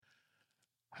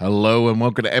Hello and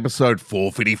welcome to episode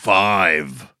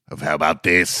 455 of How About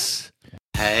This?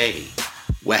 Hey,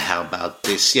 well, how about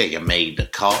this? Yeah, you made a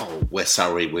call. We're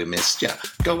sorry we missed you.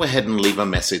 Go ahead and leave a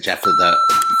message after the...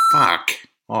 Fuck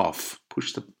off.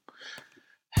 Push the...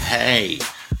 Hey,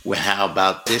 well, how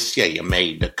about this? Yeah, you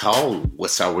made a call. We're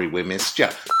sorry we missed you.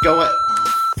 Go ahead...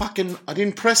 Fucking... I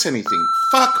didn't press anything.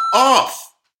 Fuck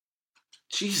off!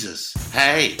 Jesus.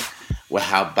 Hey, well,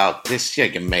 how about this? Yeah,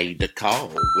 you made a call.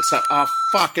 What's up? Oh,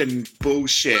 fucking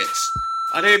bullshit.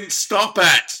 I didn't stop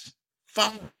it.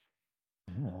 Fuck.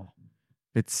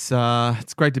 It's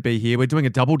great to be here. We're doing a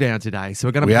double down today, so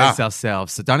we're going to pace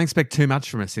ourselves. So don't expect too much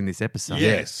from us in this episode.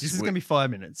 Yes, this is going to be 5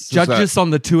 minutes. Judge us on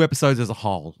the two episodes as a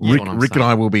whole. Rick and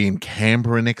I will be in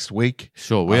Canberra next week.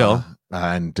 Sure will.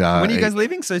 And when are you guys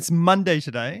leaving? So it's Monday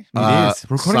today. It is.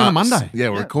 We're recording on a Monday. Yeah,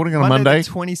 we're recording on a Monday. The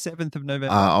 27th of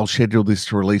November. I'll schedule this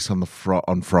to release on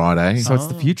on Friday. So it's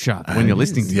the future when you're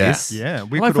listening to this. Yeah,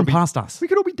 we could all be past us. We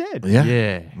could all be dead.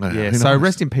 Yeah. So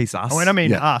rest in peace, us. Oh, and I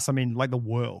mean us. I mean like the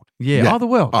world. Yeah. Oh, the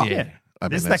world. Oh, yeah. I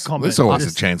mean, that comment. there's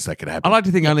always a chance that could happen. I like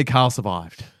to think only Carl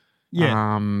survived.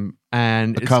 Yeah.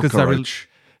 And it's Carl because Courage.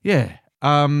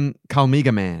 Carl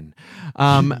Mega Man.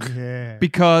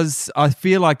 Because I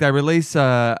feel like they release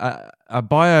a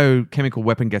biochemical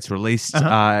weapon gets released,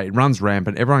 it runs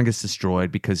rampant, everyone gets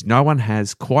destroyed because no one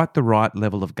has quite the right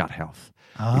level of gut health.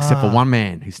 Except for one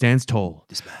man who stands tall.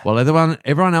 While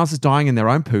everyone else is dying in their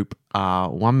own poop,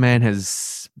 one man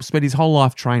has spent his whole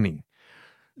life training.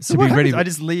 So what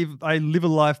happens? I live a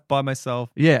life by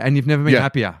myself. Yeah, and you've never been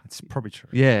happier. It's probably true.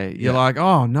 Yeah, you're like,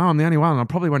 oh no, I'm the only one. I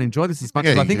probably won't enjoy this as much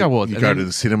as I think I would. You go to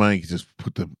the cinema, you just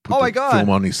put the film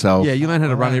on yourself. Yeah, you learn how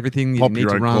to run everything you Pop need your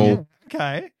to own run. call.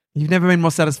 Okay. You've never been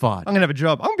more satisfied. I'm going to have a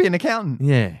job. I'm going to be an accountant.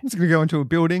 Yeah. I'm just going to go into a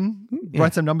building,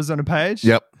 write some numbers on a page.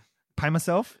 Yep. Pay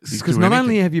myself. Because not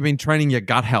only have you been training your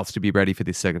gut health to be ready for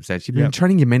this circumstance, you've been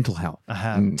training your mental health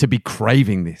to be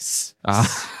craving this.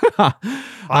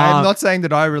 I'm not saying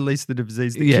that I released the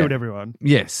disease that killed everyone.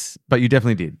 Yes, but you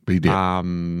definitely did. But you did.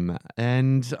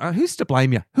 And who's to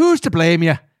blame you? Who's to blame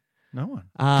you? No one.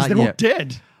 Because they're all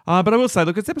dead. But I will say,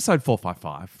 look, it's episode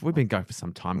 455. We've been going for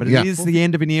some time, but it is the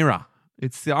end of an era.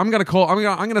 I'm going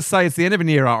to say it's the end of an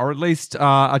era, or at least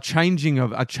a changing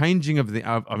of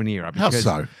an era. How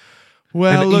so?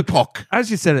 Well, look, epoch.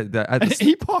 As you said at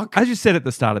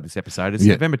the start of this episode, it's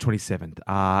November 27th,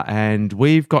 and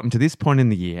we've gotten to this point in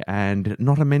the year, and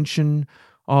not a mention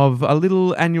of a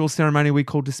little annual ceremony we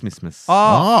call Dismissedmas.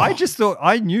 I just thought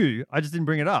I knew. I just didn't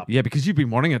bring it up. Yeah, because you've been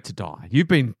wanting it to die. You've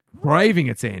been craving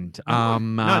its end.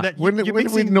 When do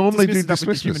we normally do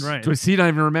Dismissedmas? So you don't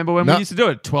even remember when we used to do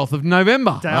it. 12th of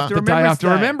November. The day after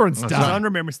Remembrance Day. It's on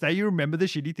Remembrance Day. You remember the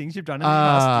shitty things you've done in the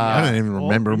past year. I don't even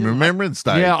remember Remembrance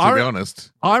Day, to be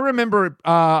honest. I remember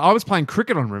I was playing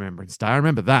cricket on Remembrance Day. I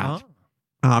remember that.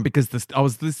 Because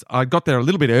I got there a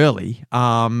little bit early,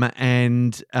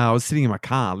 and I was sitting in my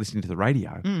car listening to the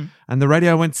radio, and the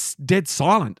radio went dead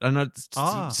silent, and it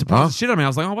surprised the shit out of me. I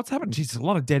was like, "Oh, what's happened? Jeez, there's a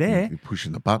lot of dead air." You're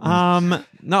pushing the button.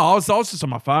 No, I was just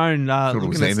on my phone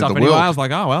looking at stuff anyway. I was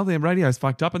like, "Oh well, the radio's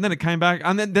fucked up," and then it came back,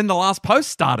 and then the last post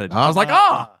started. I was like,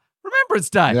 "Oh, Remembrance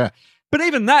Day." Yeah. But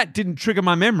even that didn't trigger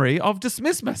my memory of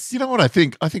Dismissedmas. You know what I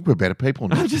think? I think we're better people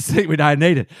now. I just think we don't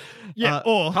need it. Yeah,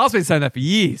 Carl's been saying that for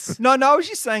years. No, I was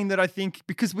just saying that I think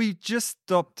because we just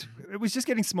stopped, it was just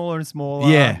getting smaller and smaller.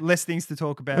 Yeah. Less things to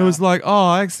talk about. It was like,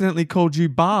 I accidentally called you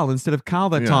Baal instead of Carl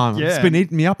that time. Yeah. It's been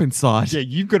eating me up inside. Yeah,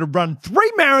 you've got to run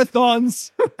 3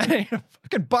 marathons and a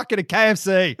fucking bucket of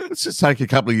KFC. Let's just take a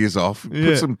couple of years off.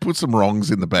 Put some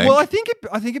wrongs in the bank. Well, I think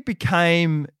it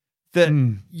became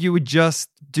that you would just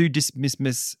do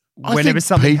Dismissedmas whenever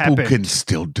something happened. People can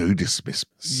still do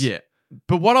Dismissedmas. Yeah.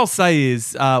 But what I'll say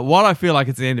is, what I feel like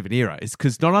it's the end of an era is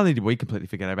because not only did we completely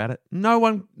forget about it, not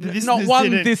one listener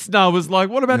was like,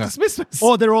 what about Dismissedmas?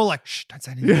 Or they're all like, shh, don't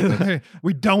say anything.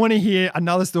 We don't want to hear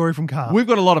another story from Carl. We've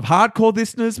got a lot of hardcore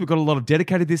listeners. We've got a lot of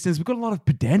dedicated listeners. We've got a lot of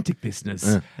pedantic listeners.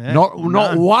 Yeah. Not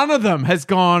one of them has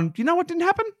gone, you know what didn't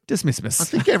happen? Dismissedmas. I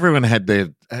think everyone had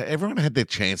their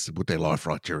chance to put their life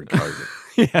right during COVID.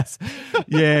 Yes.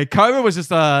 Yeah, COVID was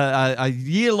just a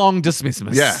year-long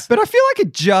Dismissedmas. Yeah. But I feel like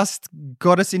it just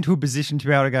got us into a position to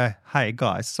be able to go, hey,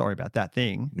 guys, sorry about that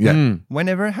thing. Yeah.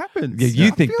 Whenever it happens. Yeah,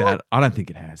 you think that. Like... I don't think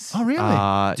it has. Oh,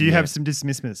 really? Do you have some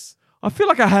Dismissedmas? I feel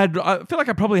like I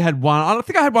probably had one. I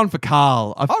think I had one for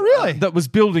Carl. Really? That was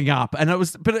building up, and it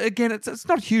was. But again, it's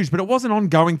not huge, but it was an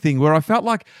ongoing thing where I felt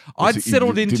like I'd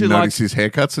settled into didn't notice his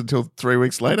haircuts until 3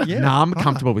 weeks later. Yeah. No, I'm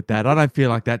comfortable with that. I don't feel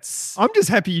like that's. I'm just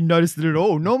happy you noticed it at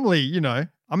all. Normally,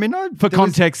 I mean, no. For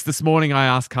context, this morning I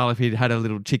asked Carl if he'd had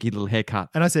a cheeky little haircut.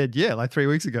 And I said, yeah, like 3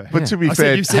 weeks ago. But to be I said,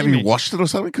 fair, "You've seen have you me." washed it or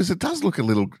something? Because it does look a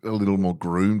little more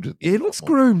groomed. It looks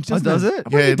groomed, doesn't does it?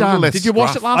 What have you Yeah, a little done? less Did you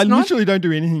wash it scruff. last I night? literally don't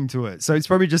do anything to it. So it's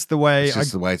probably just the way It's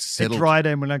just the way it's it settled. dried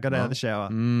in when I got out of the shower.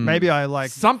 Maybe I like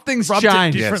Something's rubbed it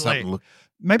changed. Yeah, differently. something look.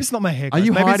 Maybe it's not my hair. Are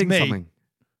you Maybe hiding it's me. something?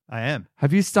 I am.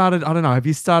 Have you started? I don't know. Have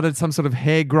you started some sort of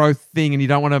hair growth thing, and you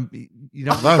don't want to? You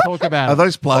don't want to talk about Are it?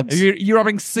 those plugs? You're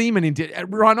rubbing semen into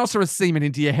rhinoceros semen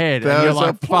into your head, and you're Those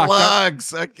like, are "Fuck."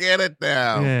 plugs. I get it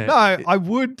now. Yeah. No, I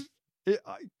would.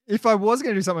 If I was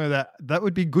going to do something like that, that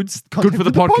would be good Good content for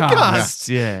the podcast.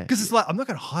 Yeah. Because it's like, I'm not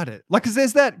going to hide it. Like, because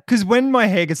there's that, because when my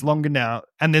hair gets longer now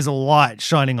and there's a light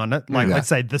shining on it, like Yeah. let's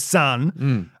say the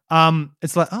sun, Mm.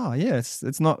 it's like, oh yeah,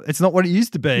 it's not what it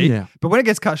used to be. Yeah. But when it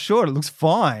gets cut short, it looks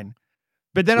fine.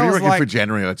 But then What do I you was reckon like, for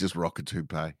January? I just rock a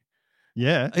toupee,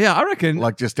 yeah. Yeah, I reckon.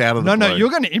 like just out of the No, blue. you're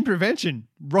going to imprevention.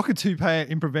 Rock a toupee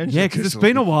in prevention. Yeah, because it's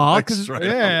been a while. Like 'cause straight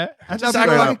yeah. up. And Just I'll be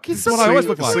straight like, up. it's what I always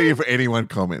look like. See if anyone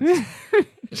comments.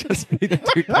 just be the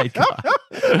toupee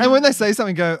guy. and when they say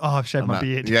something, go, oh, I've shaved my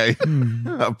beard. Yeah,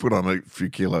 I've put on a few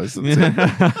kilos. That's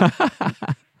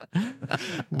it.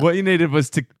 What you needed was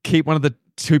to keep one of the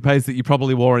toupees that you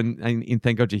probably wore in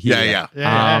Thank God You're Here. Yeah.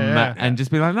 Yeah. And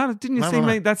just be like, no, didn't you No, see no,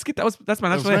 me? no. That's my was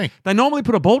natural hair. me. They normally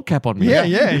put a bald cap on me.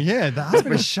 Yeah. The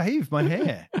husband has shaved my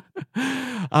hair.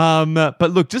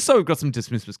 But look, just so we've got some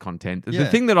Dismissedmas content, the Yeah.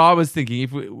 thing that I was thinking,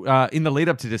 if we, in the lead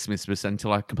up to Dismissedmas,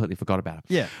 until I completely forgot about it,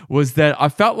 Yeah. was that I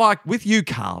felt like with you,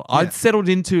 Carl, I'd settled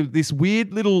into this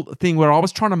weird little thing where I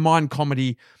was trying to mine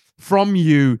comedy from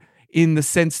you in the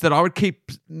sense that I would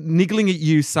keep niggling at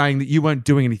you saying that you weren't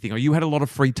doing anything or you had a lot of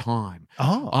free time.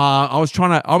 Oh. I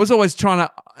was always trying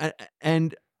to,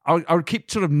 and I would keep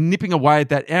sort of nipping away at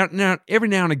that every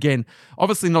now and again,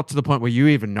 obviously not to the point where you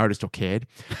even noticed or cared,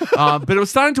 but it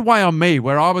was starting to weigh on me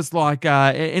where I was like,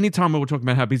 anytime we were talking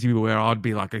about how busy we were, I'd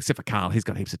be like, except for Carl, he's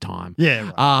got heaps of time.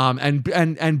 Yeah, right.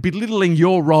 And belittling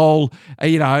your role,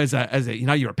 as a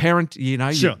you're a parent,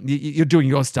 Sure. you're doing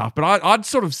your stuff, but I'd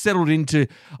sort of settled into,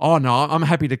 oh no, I'm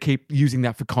happy to keep using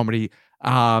that for comedy.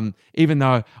 Even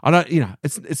though I don't,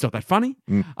 it's not that funny.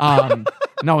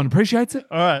 No one appreciates it.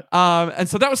 All right. And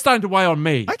so that was starting to weigh on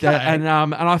me. Okay. And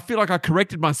I feel like I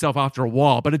corrected myself after a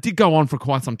while, but it did go on for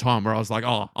quite some time where I was like,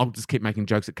 oh, I'll just keep making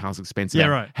jokes at Carl's expense. Yeah,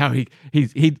 about right. How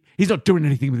he's not doing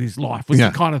anything with his life was the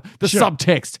kind of the Sure.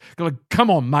 subtext. Like, come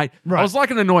on, mate. Right. I was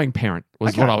like an annoying parent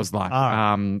was Okay. what I was like. All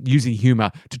right. Using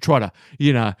humor to try to,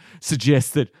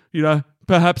 suggest that,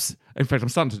 perhaps, in fact,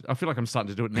 I feel like I'm starting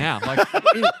to do it now. Like,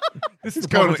 this is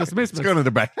It's going Dismissedmas.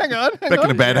 to back. Hang on. Back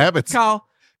into bad habits. Carl,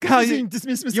 Using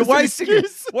Dismissedmas you're as an wasting it.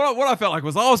 excuse. What I felt like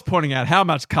was I was pointing out how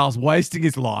much Carl's wasting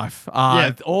his life.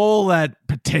 Yeah. All that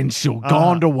potential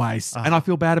gone to waste. And I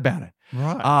feel bad about it.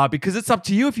 Right. Because it's up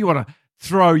to you if you want to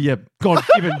throw your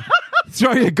God-given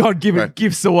Right.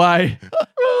 gifts away.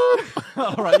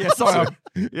 All right, yeah, sorry.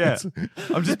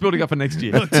 I'm just building up for next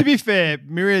year. Look, to be fair,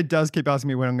 Myriad does keep asking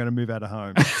me when I'm going to move out of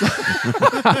home.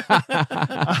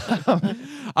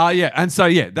 And so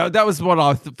that was what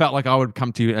I felt like I would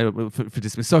come to you for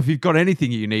dismiss. So if you've got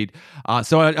anything you need,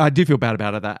 so I do feel bad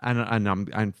about that, and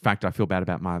in fact I feel bad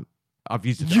about my. I've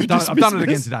used it. I've done it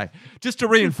again today, just to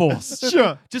reinforce.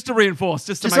 Sure. Just to reinforce,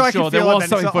 just to Just so I make can sure there feel was like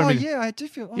something that. for Oh, me. yeah, I do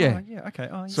feel. Oh, Yeah. yeah. Okay.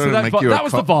 Oh, yeah. So So to make you that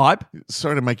was the vibe.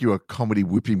 Sorry to make you a comedy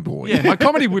whipping boy. Yeah, my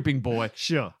comedy whipping boy.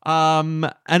 Sure. And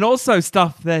also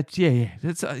stuff that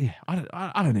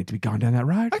I don't need to be going down that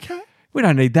road. Okay. We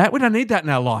don't need that. We don't need that in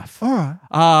our life. All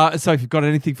right. So if you've got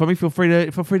anything for me, feel free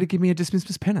to give me a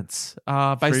Dismissedmas penance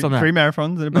based on that. Free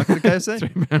marathons and a bucket of KFC. 3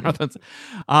 marathons.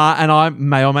 And I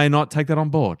may or may not take that on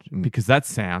board because that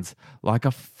sounds like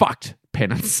a fucked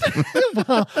penance.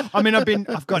 I mean, I've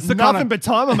got It's the nothing kind of- but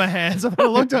time on my hands. I've had a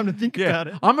long time to think about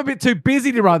it. I'm a bit too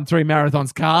busy to run 3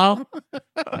 marathons, Carl.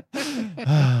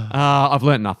 I've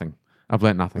learnt nothing.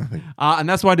 And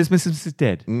that's why Dismissedmas is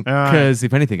dead. Because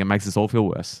if anything, it makes us all feel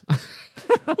worse.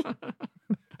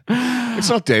 It's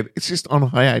not dead. It's just on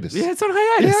hiatus. Yeah, it's on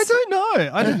hiatus. Yeah,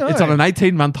 I don't know. It's on an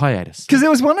 18-month hiatus. Because there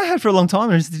was one I had for a long time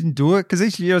and I just didn't do it. Because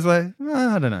each year I was like,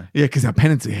 I don't know. Yeah, because our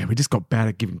penance, we just got bad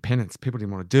at giving penance. People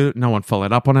didn't want to do it. No one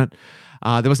followed up on it.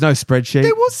 There was no spreadsheet.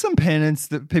 There was some penance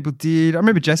that people did. I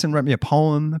remember Jason wrote me a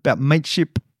poem about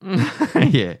mateship.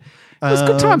 Yeah. It was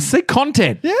good times. See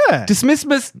content. Yeah.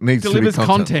 Dismissedmas Needs to be delivers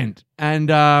content. content.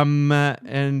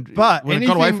 But when it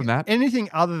got away from that. anything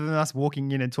other than us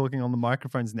walking in and talking on the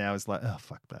microphones now is like, oh,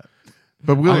 fuck that.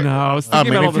 But we'll, I know, I was I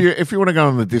thinking mean, about if you want to go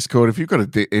on the Discord, if you've got a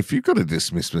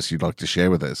Dismissedmas you'd like to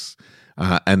share with us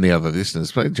and the other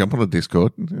listeners, please jump on the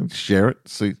Discord and share it.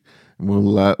 See,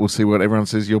 we'll see what everyone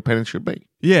says your penance should be.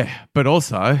 Yeah, but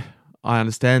also, I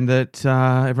understand that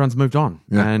everyone's moved on,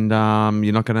 and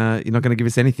you're not gonna give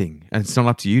us anything, and it's not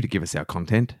up to you to give us our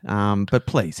content. But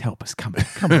please help us. Come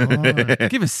on,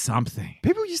 give us something.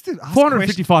 People used to ask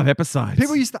 455 episodes.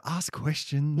 People used to ask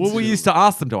questions. Well, we used to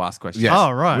ask them to ask questions. Yes.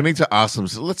 Oh, right. We need to ask them.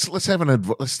 So let's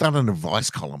start an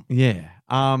advice column. Yeah.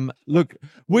 Look,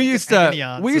 we used to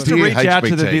reach out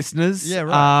to the listeners,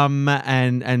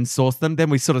 and source them. Then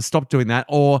we sort of stopped doing that,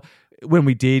 or when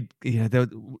we did,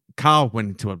 Carl went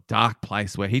into a dark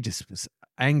place where he just was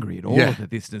angry at all of the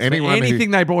listeners.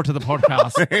 Anything they brought to the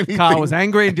podcast, Carl was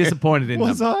angry and disappointed in them.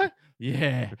 Was I?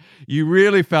 Yeah. You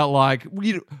really felt like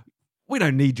we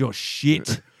don't need your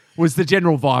shit. Was the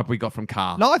general vibe we got from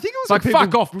Carl. No, I think it was like,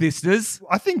 fuck off, listeners.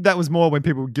 I think that was more when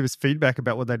people would give us feedback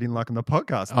about what they didn't like on the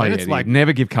podcast. Oh, it's like,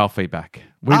 never give Carl feedback.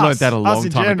 We learned that a long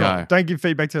time ago. Don't give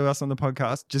feedback to us on the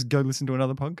podcast. Just go listen to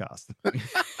another podcast.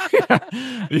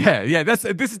 yeah. This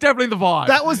is definitely the vibe.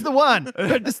 That was the one.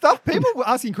 But the stuff people were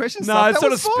asking questions. No,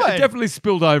 it definitely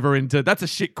spilled over into that's a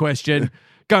shit question.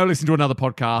 Go listen to another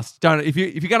podcast. Don't if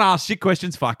you're going to ask shit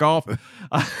questions, fuck off.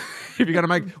 If you're going to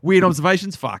make weird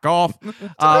observations, fuck off. So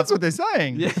that's what they're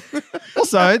saying. Yeah.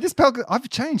 Also, this podcast, I've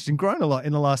changed and grown a lot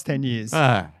in the last 10 years.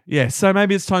 Yeah, so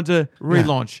maybe it's time to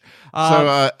relaunch.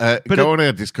 Go on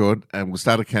our Discord and we'll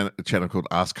start a channel called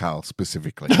Ask Carl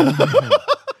specifically.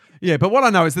 Yeah, but what I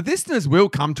know is the listeners will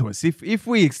come to us if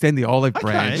we extend the olive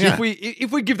branch. Yeah.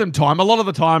 If we give them time, a lot of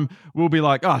the time we'll be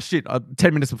like, oh shit,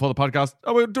 10 minutes before the podcast,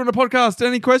 we're doing a podcast.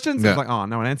 Any questions? Yeah. It's like, oh,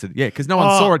 no one answered. Yeah, because no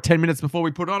one saw it 10 minutes before we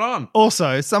put it on.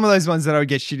 Also, some of those ones that I would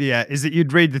get shitty at is that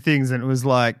you'd read the things and it was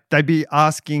like they'd be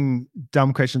asking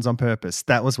dumb questions on purpose.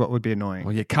 That was what would be annoying.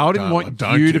 Well, yeah, Carl didn't want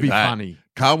you to be funny.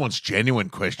 Carl wants genuine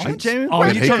questions. You're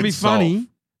trying to be funny?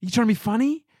 You trying to be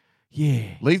funny?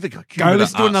 Yeah. Leave the humor Go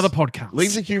listen to us. another podcast.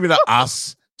 Leave the humor to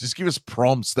us. Just give us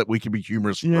prompts that we can be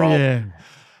humorous from. Yeah.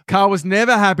 Carl was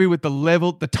never happy with the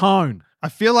level, the tone. I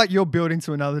feel like you're building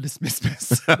to another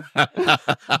Dismissedmas.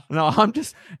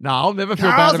 I'll never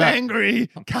feel Carl's bad about angry.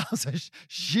 Carl's a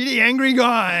shitty angry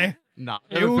guy. No,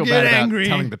 He'll never feel get bad angry. about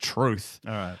telling the truth.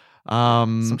 All right.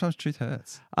 Sometimes truth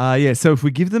hurts. So if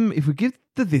we give the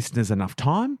listeners enough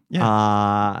time,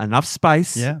 enough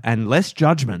space, and less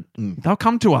judgment, they'll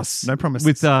come to us. No promises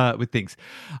with things.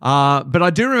 But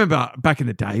I do remember back in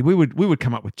the day, we would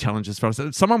come up with challenges for us.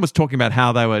 Someone was talking about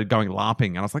how they were going LARPing,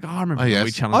 and I was like, I remember when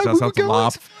we challenged ourselves to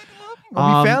LARP. We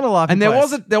found a LARPing and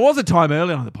place. there was a time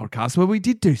early on the podcast where we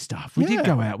did do stuff. We did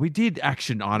go out. We did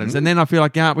action items, and then I feel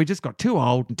like we just got too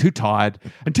old and too tired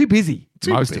and too busy.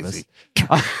 Most of us.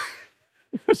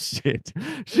 Shit.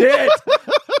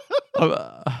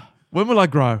 When will I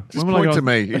grow? Just point to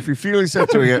me. If you feel yourself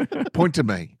doing it, point to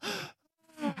me.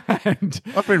 And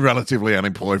I've been relatively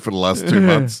unemployed for the last 2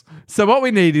 months. So what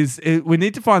we need is we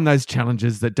need to find those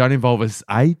challenges that don't involve us,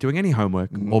 A, doing any homework,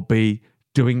 or B,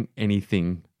 doing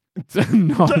anything.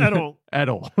 At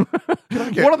all.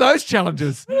 What are those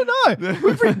challenges? I don't know.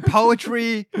 We've written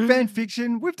poetry, fan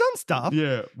fiction. We've done stuff.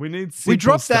 Yeah, we need simple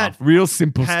dropped stuff. that real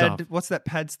simple stuff. What's that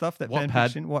pad stuff? That fan Wattpad.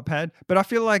 fiction? Wattpad. But I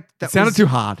feel like that Sounded too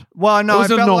hard. Well, no, I It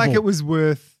was a felt like novel. it was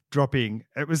worth dropping.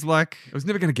 It was like... It was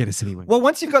never going to get us anywhere. Well,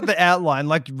 once you've got the outline,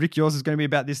 like Rick, yours is going to be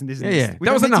about this and this and Yeah, this.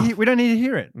 that was enough. We don't need to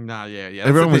hear it. No, yeah.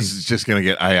 Everyone was just going to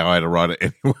get AI to write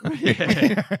it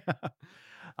anyway.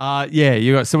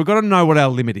 So we've got to know what our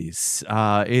limit is.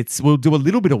 We'll do a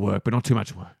little bit of work, but not too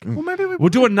much work. Well, maybe We'll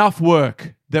do enough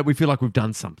work that we feel like we've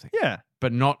done something. Yeah.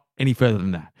 But not any further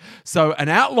than that. So an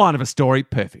outline of a story,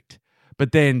 perfect.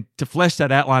 But then to flesh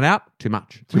that outline out, too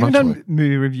much. We haven't done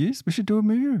movie reviews. We should do a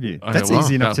movie review. That's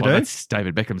easy enough to do. That's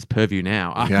David Beckham's purview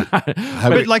now. Yeah.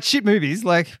 But like shit movies,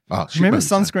 like remember movies,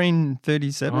 Sunscreen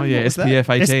 37? Oh, yeah, What was that?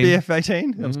 SPF 18. SPF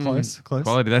 18. That was close.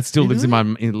 Quality. That still lives in my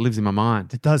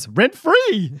mind. It does. Rent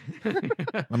free.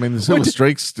 I mean, the Silver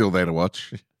Streak's still there to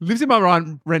watch. Lives in my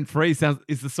mind rent free is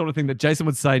the sort of thing that Jason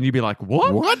would say and you'd be like,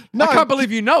 what? What? No, I can't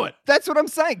believe you know it. That's what I'm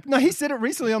saying. No, he said it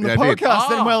recently on the Yeah, I did.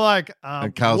 podcast. And we're like,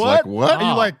 And Carl's like, what? Are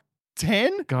you like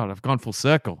 10? God, I've gone full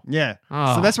circle. Yeah.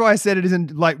 Oh. So that's why I said it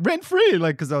isn't like rent free,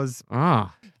 like because I was.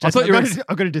 Ah. Jason, I thought you were.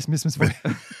 I've got a dismissal for you.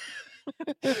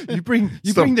 You bring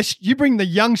the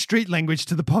young street language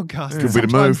to the podcast. Could be the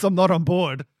Sometimes move. I'm not on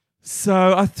board.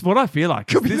 So what I feel like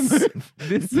Could be is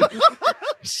this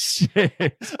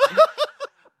shit.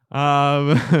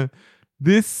 I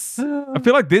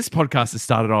feel like this podcast has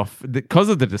started off because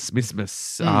of the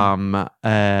Dismissedmas.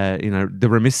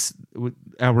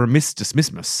 Our remiss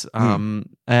Dismissedmas.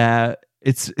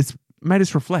 It's made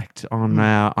us reflect on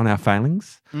our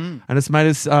failings, and it's made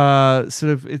us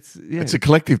It's a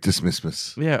collective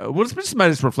dismissmas. Yeah, well, it's just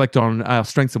made us reflect on our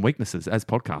strengths and weaknesses as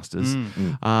podcasters,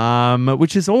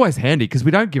 which is always handy because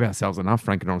we don't give ourselves enough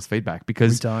frank and honest feedback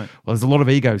because We don't. well, there's a lot of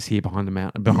egos here behind the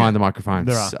microphones.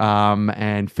 There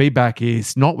And feedback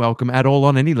is not welcome at all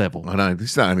on any level. I know. This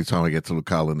is the only time I get to look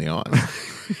Carl in the eyes.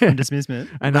 And dismissment.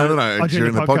 And No, Oh,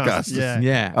 during the podcast. Yeah.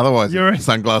 yeah, Otherwise, You're-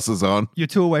 sunglasses on. You're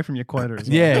two away from your quota as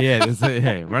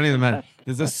well. we're only the man.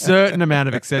 There's a certain amount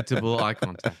of acceptable eye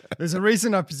contact, There's a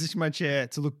reason I positioned my chair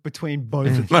to look between both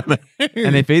of you.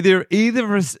 and if either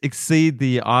of us exceed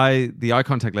the eye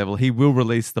contact level, he will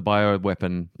release the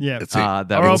bioweapon. Yeah. That's it.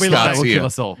 That Or will, I'll be that like- will kill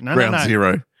us all. No, Ground no.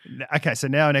 zero. Okay, so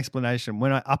now an explanation.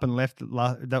 When I up and left,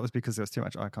 that was because there was too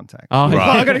much eye contact. Oh,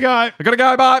 Right. I gotta go. I gotta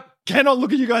go, bye. Cannot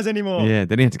look at you guys anymore. Yeah,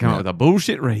 then he had to come up with a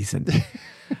bullshit reason.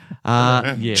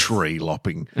 Yes. Tree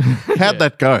lopping. How'd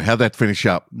that go? How'd that finish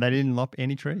up? They didn't lop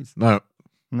any trees. No.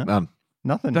 No. None.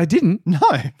 Nothing. They didn't No,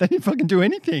 they didn't fucking do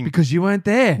anything. because you weren't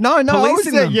there. No, I was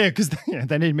Policing there. them. Yeah, because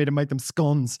they needed me to make them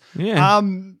scones. Yeah.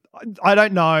 I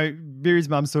don't know. Beery's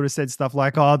mum sort of said stuff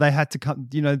like, "Oh, they had to come.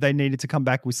 They needed to come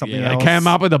back with something Yeah, else." they came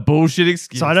up with a bullshit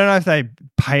excuse. So I don't know if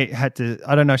they had to.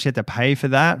 I don't know if she had to pay for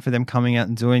that for them coming out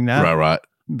and doing that. Right.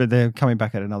 But they're coming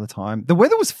back at another time. The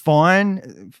weather was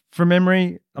fine from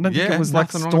memory. I don't think Yeah, it was like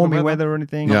nothing wrong with the stormy weather. weather or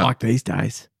anything. Yeah. Not like these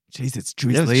days. Jeez, it's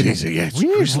drizzly. Yeah, Jeez, yeah, it's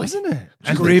Weird, grizzly. wasn't it?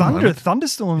 And grim,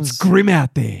 thunderstorms. It's grim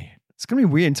out there. It's gonna be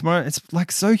weird tomorrow. It's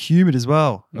like so humid as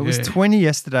well. It was Yeah. 20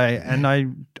 yesterday, and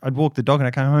I'd walked the dog, and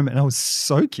I came home, and I was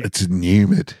soaking. It's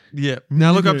humid. Yeah.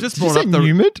 Now look, I've just Did you brought say up the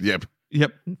humid. Yep.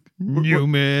 Yep.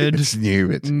 Humid. It's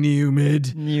humid.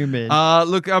 Numid. Humid.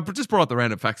 Look, I've just brought up the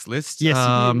random facts list. Yes.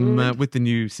 With the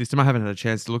new system, I haven't had a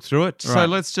chance to look through it, so Right.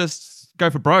 let's just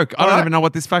go for broke. I don't All right. even know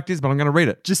what this fact is, but I'm going to read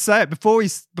it. Just say it before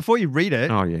you read it,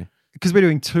 Oh yeah. because we're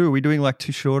doing two. We're doing like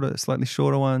two slightly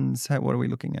shorter ones. What are we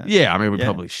looking at? Yeah, I mean, we Yeah.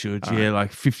 probably should. All Yeah,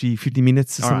 like 50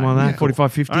 minutes or All something right. like that. Yeah.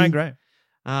 45, 50. All right, great.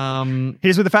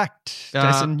 Here's with the fact,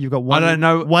 Jason. You've got one. I don't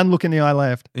know. One look in the eye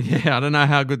left. Yeah, I don't know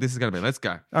how good this is going to be. Let's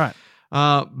go. All right.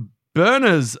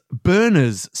 Berners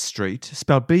Street,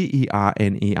 spelled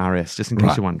Berners, just in case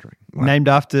Right. you're wondering. Named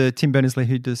after Tim Berners-Lee,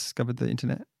 who discovered the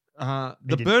internet. The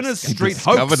didn't Berners discover Street it.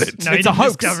 Discovered hoax. it. No, he It's a didn't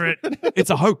hoax. discover it. It's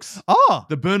a hoax. Oh,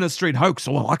 The Berners Street hoax,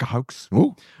 or like a hoax,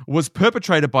 Ooh. was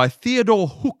perpetrated by Theodore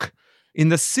Hook in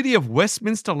the city of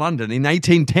Westminster, London in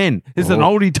 1810. This is an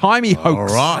Oh. oldie-timey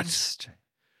hoax. All right.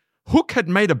 Hook had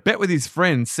made a bet with his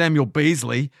friend Samuel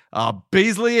Beasley.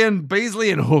 Beasley and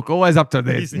Hook, always up to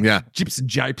their Yeah. jips and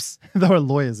japes. they were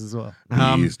lawyers as well.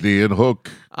 Beasley and Hook.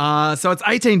 So it's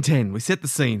 1810. We set the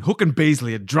scene. Hook and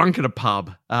Beasley are drunk at a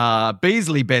pub.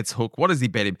 Beasley bets Hook. What does he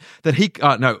bet him? That he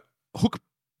Hook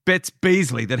bets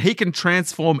Beasley that he can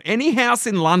transform any house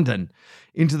in London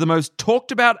into the most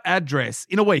talked about address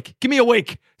in a week. Give me a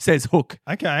week, says Hook.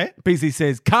 Okay, Beasley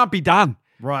says, can't be done.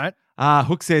 right.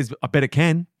 Hook says, I bet it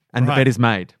can. And the Right. bet is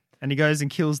made. And he goes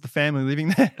and kills the family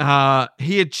living there.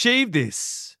 He achieved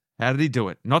this. How did he do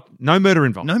it? No murder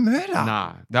involved. No murder.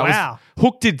 No. That Wow. was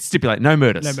Hook did stipulate no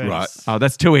murders. No murders. Right. Oh,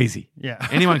 that's too easy. Yeah.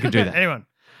 Anyone could do that. Anyone.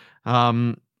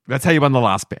 That's how you won the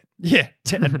last bet. Yeah.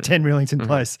 10 Rillington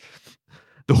Place.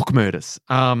 The Hook murders.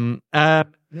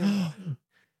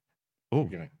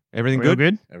 Everything We all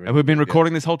good? good? Have we been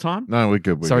recording this whole time? No, we're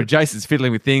good. We're Sorry, good. Jason's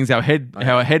fiddling with things. Our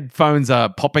headphones are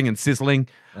popping and sizzling.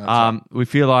 We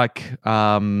feel like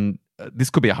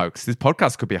this could be a hoax. This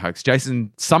podcast could be a hoax.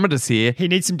 Jason summoned us here. He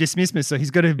needs some dismissmas, so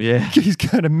he's got to. Yeah. He's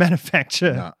got to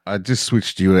manufacture. No, I just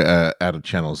switched you out of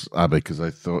channels, because I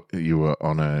thought you were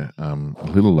on a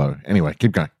little low. Anyway,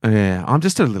 keep going. Yeah, I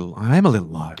am a little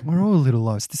low. We're all a little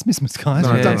low. It's dismissmas, guys.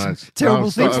 No, We've done no, some it's- terrible no,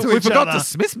 things stop. to We each forgot other.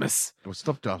 Dismissedmas. I've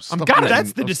stopped. gutted.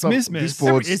 That's the I've stopped- dismissedmas. This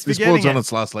board's, It's this forgetting board's on it.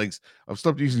 its last legs. I've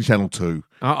stopped using channel 2.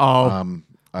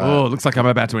 Uh-oh. Looks like I'm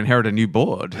about to inherit a new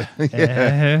board.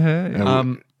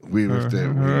 We have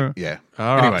to. Yeah.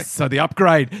 All right. Anyway, So the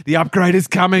upgrade is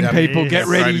coming, Yeah, people. it Get is.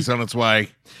 ready. It's on its way.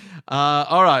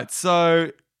 All right. So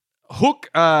Hook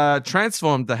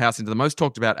transformed the house into the most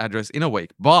talked about address in a week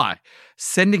by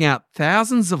sending out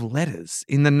thousands of letters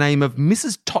in the name of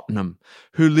Mrs. Tottenham,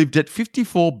 who lived at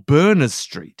 54 Berners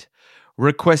Street,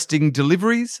 requesting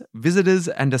deliveries, visitors,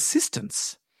 and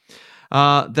assistance.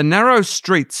 The narrow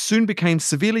streets soon became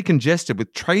severely congested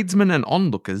with tradesmen and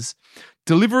onlookers.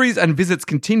 Deliveries and visits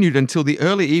continued until the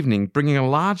early evening, bringing a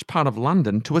large part of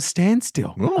London to a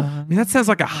standstill. I mean, that sounds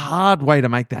like a hard way to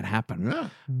make that happen. Yeah.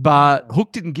 But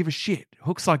Hook didn't give a shit.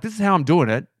 Hook's like, this is how I'm doing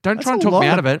it. Don't try and talk me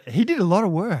out of it. He did a lot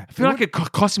of work. I feel like it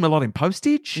cost him a lot in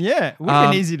postage. Yeah, it would have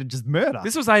been Um, easy to just murder.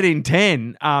 This was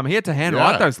 1810. He had to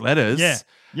handwrite Yeah. those letters. Yeah.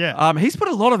 Yeah. He's put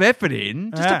a lot of effort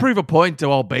in just to Yeah. prove a point to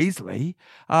old Beasley. He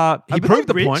But proved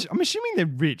the they're rich. point. I'm assuming they're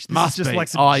rich. This Must is just be. like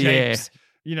some Oh, yeah. japes,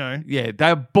 you know. Yeah,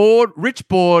 they're bored, rich,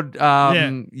 bored,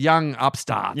 Yeah. young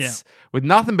upstarts Yeah. with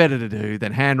nothing better to do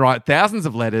than handwrite thousands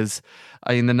of letters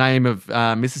in the name of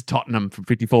Mrs. Tottenham from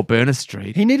 54 Burness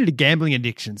Street He needed a gambling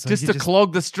addiction. So just he to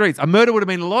clog the streets. A murder would have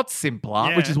been a lot simpler,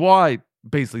 Yeah. which is why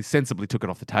Beasley sensibly took it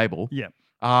off the table. Yeah.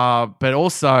 But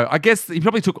also, I guess he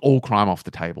probably took all crime off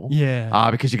the table. Yeah.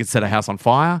 Because you could set a house on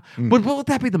fire. But would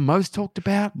that be the most talked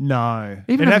about? No.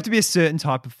 Even It'd if- have to be a certain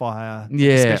type of fire.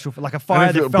 Yeah. Special, like a fire And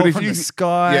if that you- fell but if from you- the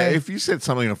sky. Yeah, if you set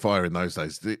something on fire in those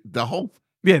days, the whole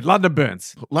Yeah, London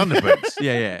burns. London burns.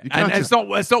 Yeah, yeah. You can't And just-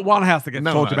 it's not one house that gets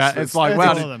No, talked no, about. it's- It's like, it's wow,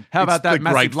 all of them. how about It's that the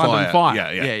massive Great London Fire.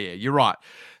 fire? Yeah. You're right.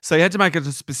 So you had to make it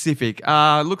specific.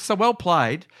 Looks so well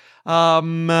played.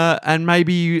 And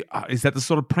maybe, is that the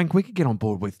sort of prank we could get on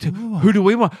board with? Who do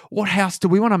we want? What house do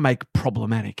we want to make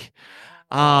problematic?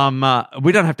 We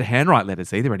don't have to handwrite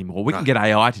letters either anymore. We can get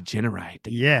AI to generate.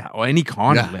 Yeah. Or any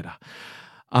kind of Yeah. letter.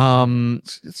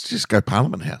 Let's just go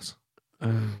Parliament House.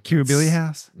 Curability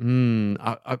House.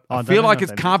 I I don't feel know like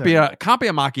if it they can't did be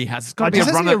a marquee house. It's got to It be a just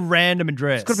has to run. be a random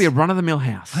address. It's got to be a run of the mill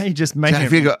house. Hey, just So make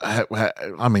have it. you got?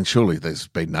 I mean, surely there's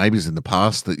been neighbours in the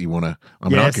past that you want to. I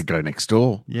mean, I Yes. could go next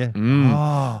door. Yeah. Mm.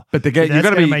 Oh. But But you've that's got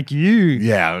to going be. to make you.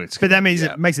 Yeah, But that means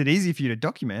yeah. it makes it easy for you to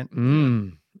document.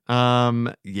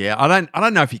 Yeah, I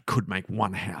don't know if you could make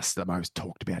one house the most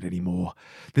talked about anymore.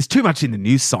 There's too much in the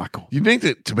news cycle. You need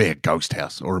it to be a ghost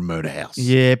house or a murder house.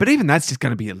 Yeah, but even that's just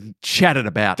going to be chatted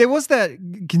about. There was that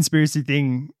conspiracy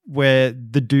thing where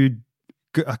the dude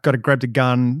grabbed a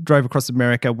gun, drove across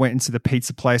America, went into the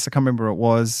pizza place. I can't remember what it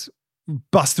was.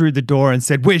 Bust through the door and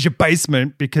said, "Where's your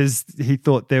basement?" Because he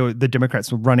thought the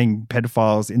Democrats were running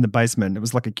pedophiles in the basement. It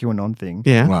was like a QAnon thing.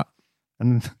 Yeah. Right.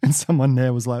 And someone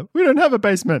there was like, "We don't have a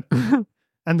basement."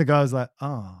 And the guy was like,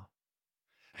 "Oh."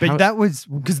 But How- that was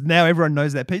because now everyone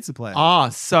knows that pizza place.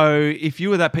 So if you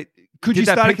were that, Could did you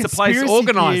that start a pizza place conspiracy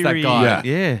organize that theory? guy?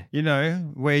 Yeah. You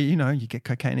know, where, you get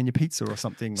cocaine in your pizza or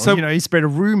something. Or, So- you spread a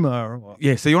rumor. Or,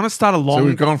 Yeah. So you want to start a long. So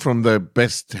we've gone from the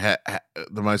best,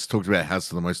 the most talked about house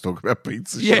to the most talked about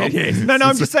pizza Yeah, shop. yeah. No,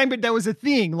 I'm just saying, but that was a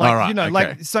thing. Like, All right, okay.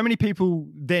 like so many people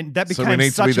then that So became we need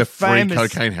to such be the a famous free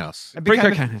cocaine house. it Free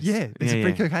became a- cocaine house. Yeah, there's Yeah, a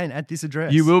free yeah. cocaine at this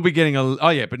address. You will be getting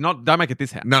but don't make it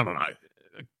this house. No.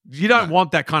 You don't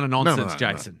want that kind of No, nonsense, no,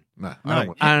 Jason. No, No. I don't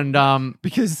want And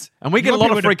because we you get a want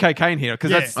lot of people free to- cocaine here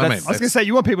because Yeah, that's I mean, I was going to say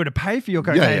you want people to pay for your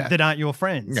cocaine yeah. that aren't your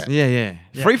friends. Yeah. yeah.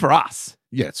 Yeah. Free for us.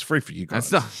 Yeah, it's free for you guys.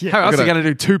 That's not, Yeah. how else are you Gotta- going to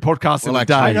do 2 podcasts in Well, a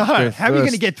day? I know. The How are you going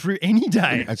to first- get through any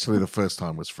day? Actually, the first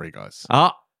time was free, guys.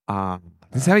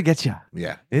 This is how he gets you.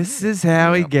 Yeah. This is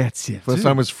how he Yeah. gets you. First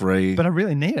time was free. But I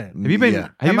really need it. Have you been? Yeah.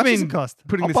 Have How you much been does it cost?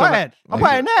 putting I'll this buy on? it. I'll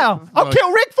buy it now. I'll Like-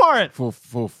 kill Rick for it. For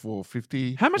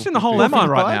 450. How much in the hole am I right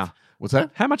 455? now? What's that?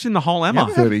 How much in the hole am I?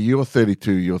 30. You're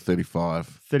 32. You're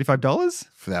 35,000.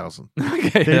 $35? Okay, that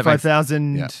makes-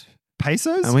 35,000 Yeah.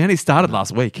 pesos? And we only started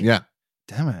last week. Yeah.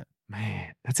 Damn it.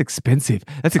 Man, that's expensive.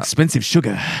 That's expensive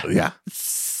sugar. Yeah.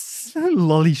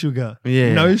 Lolly sugar.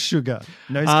 Yeah. No sugar.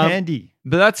 No candy.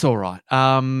 But that's all right.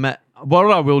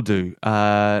 What I will do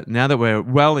now that we're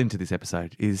well into this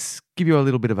episode is give you a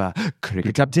little bit of a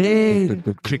cricket update,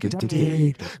 cricket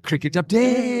update, cricket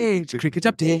update, cricket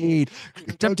update,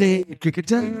 cricket update, cricket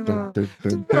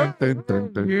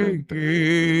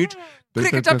update,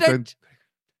 cricket update.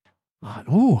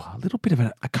 Oh, a little bit of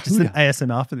a Just an cooler.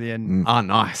 ASMR for the end. Oh,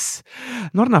 nice.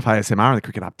 Not enough ASMR in the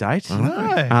cricket update.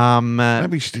 No.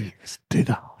 Maybe you should Do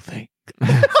the whole thing.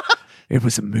 It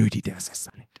was a moody day.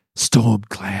 Storm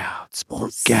clouds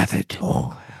gathered.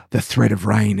 The threat of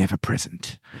rain ever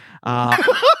present. I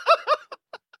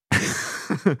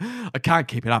can't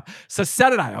keep it up. So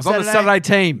Saturday, I was on the Saturday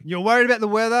team. You're worried about the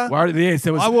weather? Yes,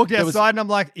 there was. I walked there was- outside and I'm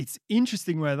like, it's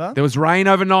interesting weather. There was rain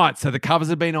overnight, so the covers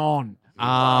had been on.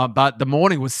 But the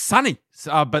morning was sunny,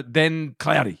 but then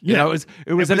cloudy. You Yeah. know,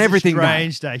 it was an everything a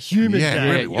strange day. Humid Yeah,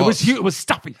 day. really was. It was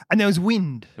stuffy. And there was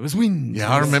wind. It was wind. Yeah,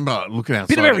 I remember looking Bit of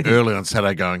outside everything. early on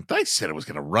Saturday going, they said it was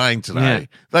going to rain today.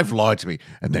 They've lied to me.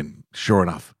 And then, sure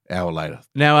enough, hour later.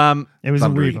 Now, It was a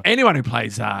Thundering. river. anyone who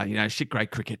plays, shit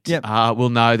great cricket, Yep. will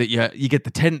know that you get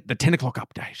the 10 o'clock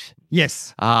update.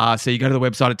 Yes. So you go to the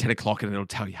website at 10 o'clock and it'll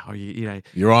tell you,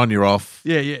 You're on, you're off.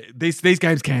 yeah, these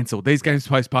games cancelled, these games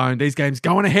postponed, these games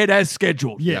going ahead as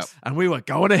scheduled. Yes. And we were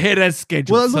going ahead as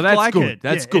scheduled. Well, it so looked that's like good. it.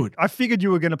 That's Yeah, good. I figured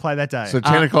you were going to play that day. So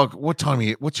 10 o'clock, what time are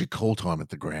you, what's your call time at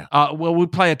the ground? Well, we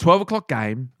play a 12 o'clock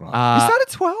game. Right. you started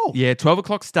 12. Yeah, 12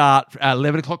 o'clock start,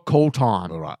 11 o'clock call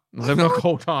time. All right. 11 o'clock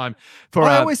call time. For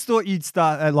I always thought you'd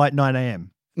start at like 9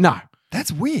 a.m. No.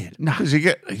 That's weird. No. Because you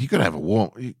got to have a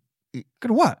warm.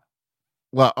 Good what?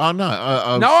 Well, oh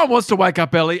no, No one wants to wake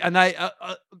up early, and they.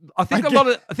 I think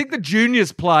I think the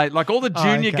juniors play, like all the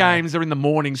junior games are in the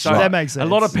morning. So that makes sense. A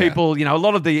lot of people, a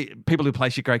lot of the people who play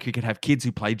shit grade cricket have kids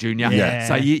who play junior. Yeah.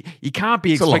 So you can't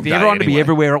be It's a long expecting day everyone to be anyway.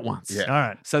 everywhere at once. Yeah. All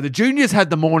right. So the juniors had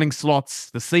the morning slots.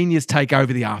 The seniors take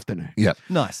over the afternoon. Yeah.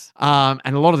 Nice. And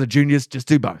a lot of the juniors just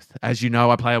do both. As you know,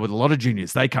 I play with a lot of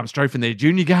juniors. They come straight from their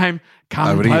junior game, come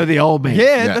Over and to play you. with the old man.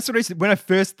 Yeah, that's what I used to, when I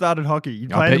first started hockey. You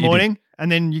I play in bet the you morning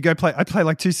and then you go play. I play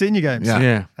like 2 senior games. Yeah.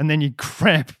 Yeah. And then you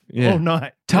cramp Yeah. all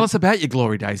night. Tell us about your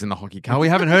glory days in the hockey, Carl. We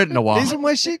haven't heard it in a while. These are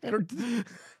my shit. Fuck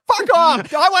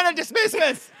off. I want to dismiss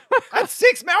this. At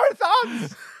 6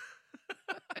 marathons.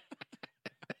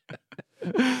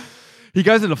 He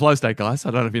goes into flow state, guys.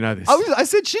 I don't know if you know this. I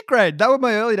said shit grade. That were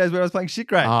my early days when I was playing shit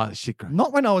grade. Ah, the shit grade.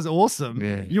 Not when I was awesome.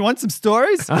 Yeah. You want some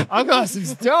stories? I got some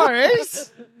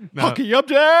stories. Hockey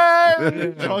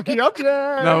update. Hockey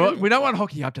update. No, we don't want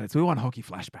hockey updates. We want hockey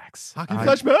flashbacks. Hockey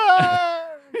flashback.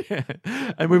 Yeah.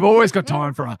 And we've always got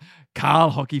time for a Carl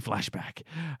hockey flashback.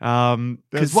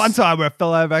 There's one time where I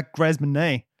fell over, grazed my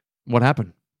knee. What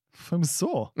happened? I was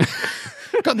sore.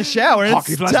 Got in the shower and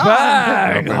Hockey it's flashback.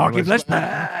 time. Hockey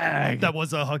flashback. That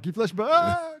was a hockey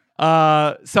flashback.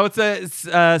 So it's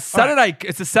a Saturday.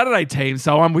 It's a Saturday team.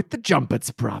 So I'm with the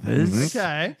Jumpets brothers.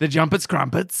 Okay. The Jumpets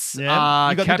Crumpets. Yeah.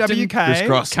 You got the WK.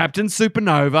 Crisscross. Captain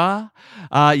Supernova.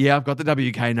 Yeah, I've got the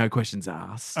WK. No questions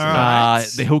asked. All right.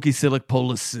 The Hilky Silic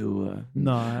Polar Sewer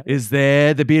No. is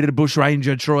there. The bearded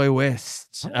bushranger Troy West.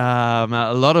 A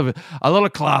lot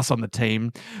of class on the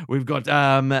team. We've got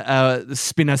the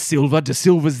spinner Silva. De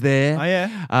Silva's there. Oh,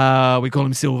 yeah. We call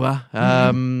him Silva.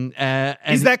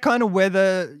 Is that kind of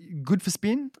weather good for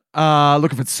spin?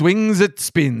 Look, if it swings, it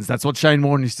spins. That's what Shane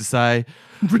Warne used to say.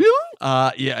 Really?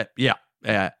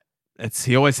 Yeah.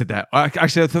 He always said that.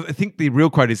 Actually, I think the real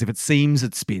quote is, "If it seems,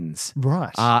 it spins."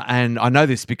 Right. And I know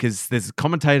this because there's a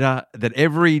commentator that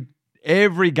every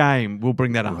game will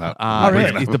bring that up.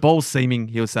 really? If the ball's seaming,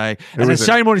 he'll say, Who and is as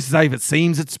it? Shane Warne used to say, "If it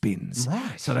seems, it spins."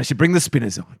 Right. So they should bring the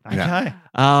spinners on. Okay.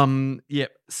 Yeah.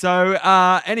 So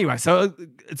anyway, so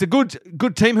it's a good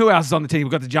team. Who else is on the team?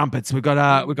 We've got the Jumpets. We've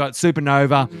got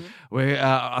Supernova.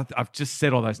 I've just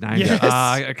said all those names. Yes.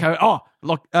 Okay.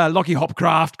 Lockie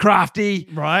Hopcraft, Crafty.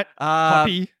 Right. Yeah.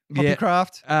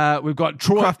 Hoppycraft. We've got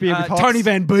Troy, Craft beer with hops. Tony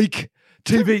Van Beek,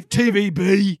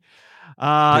 TVB.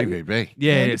 TVB.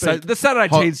 Yeah. So the Saturday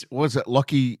teams. Was it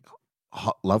Lockie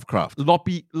Lovecraft?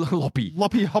 Loppy Loppy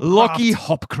Hopcraft. Lockie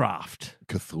Hopcraft.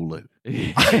 Cthulhu.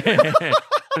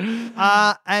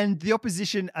 And the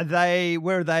opposition,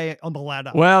 where are they on the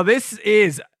ladder? Well, it's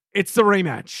the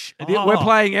rematch. Oh. We're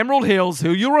playing Emerald Hills,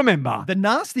 who you'll remember. The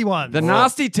nasty ones. The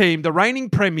nasty team, the reigning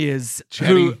premiers,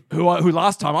 who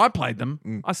last time I played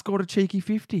them, I scored a cheeky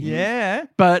 50. Yeah.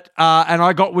 But and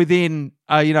I got within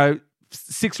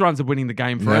 6 runs of winning the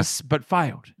game for us, but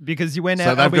failed. Because you went So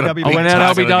out they've got a LBW. big I went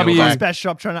out target on your LBW. back. Smash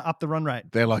shop trying to up the run rate.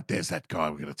 They're like, there's that guy.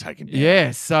 We're going to take him down.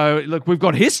 Yeah, so look, we've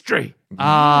got history,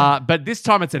 but this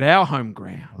time it's at our home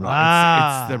ground.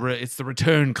 Ah. It's the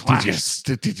return clash.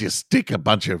 Did you stick a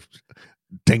bunch of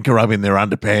Denker in their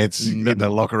underpants in the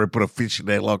locker room, put a fish in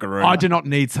their locker room? I do not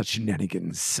need such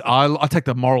shenanigans. I take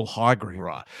the moral high ground.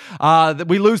 Right.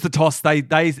 We lose the toss. They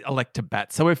elect to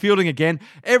bat, so we're fielding again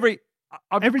Every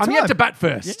I'm time. yet to bat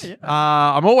first. Yeah.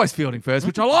 I'm always fielding first,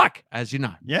 which I like, as you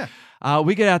know. Yeah.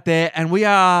 We get out there and we get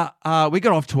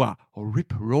off to a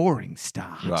rip-roaring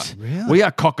start. Right. Really? We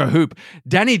are cock-a-hoop.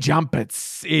 Danny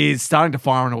Jumpets is starting to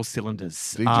fire on all cylinders.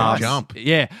 DJ Jump.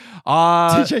 Yeah.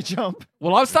 DJ Jump.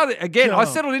 Well, I've started again. I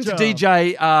Jump, settled into jump.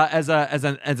 DJ as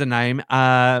a name,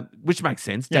 which makes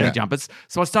sense. Danny Yeah. Jumpets.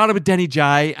 So I started with Danny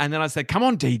J, and then I said, "Come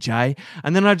on, DJ,"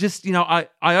 and then I just, I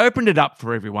opened it up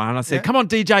for everyone. And I said, Yeah. "Come on,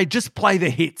 DJ, just play the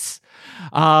hits."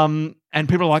 And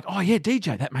people are like, "Oh yeah,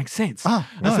 DJ, that makes sense." Oh,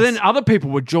 And nice. so then other people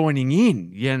were joining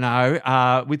in,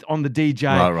 with on the DJ.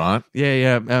 Right.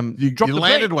 Yeah. You Drop the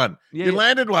landed beat. one. Yeah, You yeah.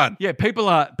 landed one. Yeah, people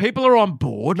are on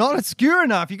board. Not obscure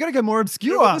enough. You got to go more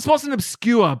obscure. This wasn't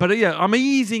obscure, but I'm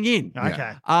easing in.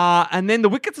 Okay. And then the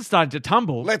wickets are starting to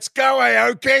tumble. Let's go,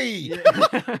 Aoki.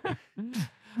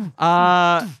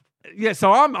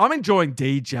 So I'm enjoying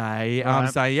DJ. I'm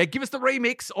Right. saying, give us the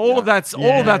remix. All of that's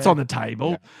on the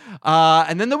table.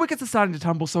 And then the wickets are starting to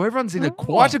tumble, so everyone's in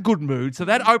quite a good mood. So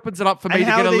that opens it up for me And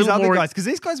to how get are a these little other more. guys? Because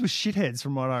these guys were shitheads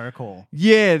from what I recall.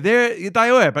 Yeah, they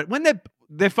were, but when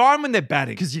they're fine when they're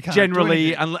batting. 'Cause you can't do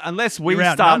generally, anything. unless we You're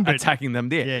start outnumbered. attacking them.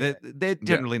 Yeah, Yeah. they're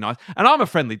generally nice, and I'm a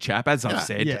friendly chap, as I've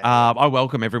said. Yeah. I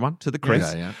welcome everyone to the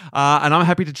crease, Yeah. and I'm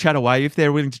happy to chat away if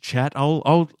they're willing to chat.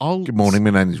 I'll Good morning.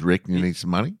 My name is Rick and you need some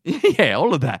money? yeah,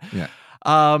 all of that. Yeah.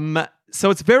 So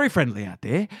it's very friendly out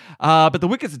there, but the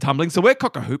wickets are tumbling, so we're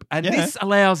cock-a-hoop, and this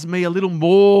allows me a little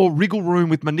more wriggle room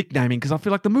with my nicknaming because I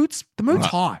feel like the mood's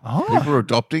high. Oh. People are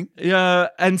adopting. Yeah,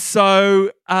 and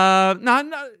so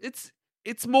no,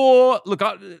 it's more. Look,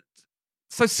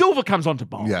 so Silver comes on to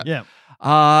bowl. Yeah. Yeah.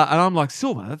 And I'm like,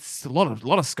 Silver, that's a lot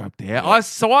of scope there. I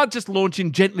just launch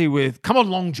in gently with, come on,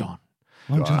 Long John.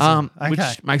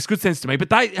 Which makes good sense to me, but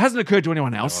it hasn't occurred to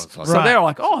anyone else. Oh, so they're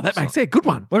like, oh, that makes sense. Good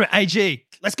one. What about AG?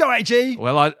 Let's go, AG.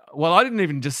 Well, I didn't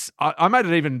even I made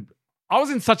it even. I was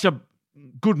in such a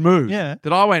good mood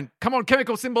that I went, come on,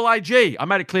 chemical symbol AG. I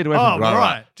made it clear to everyone. Oh,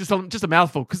 right. Just a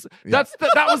mouthful because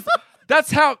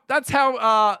that's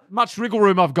how much wriggle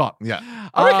room I've got. Yeah.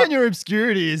 I reckon your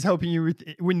obscurity is helping you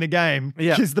win the game.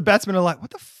 Yeah. Because the batsmen are like, what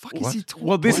the fuck is he talking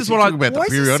Well, this Why is he what I. talking about Why the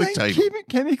is he periodic saying table.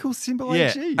 chemical symbol Yeah,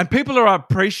 AG? and people are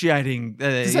appreciating.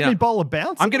 Does that mean bowler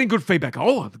bounce? I'm getting good feedback.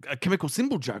 Oh, a chemical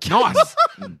symbol joke. Nice.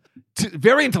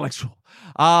 Very intellectual.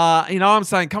 I'm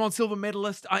saying, come on, silver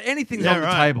medalist. Anything's on the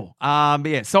table.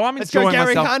 So I'm Let's go, enjoying Gary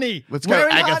myself. Honey. Let's go,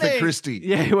 Gary Agatha Honey. Christie.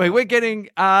 Yeah, we're getting,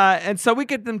 and so we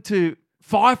get them to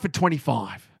 5 for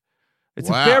 25. It's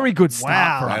Wow. a very good start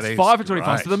Wow. for That us. is 5 for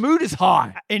 25. great. So the mood is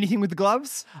high. Anything with the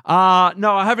gloves? No,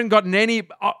 I haven't gotten any.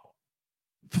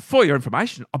 For your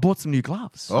information, I bought some new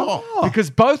gloves. Oh. Because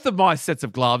both of my sets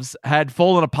of gloves had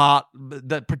fallen apart.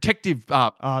 The protective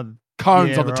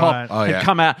cones yeah, on the top right. Oh, had yeah.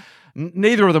 come out.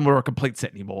 Neither of them were a complete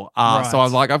set anymore. Right. So I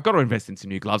was like, I've got to invest in some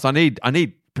new gloves. I need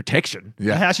protection.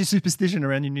 Yeah. How's your superstition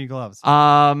around your new gloves?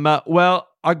 Well,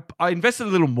 I invested a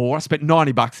little more. I spent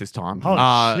 $90 this time.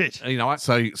 Holy shit.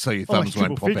 So your thumbs Almost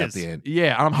won't pop triple out the end.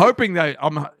 Yeah, and I'm hoping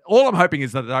all I'm hoping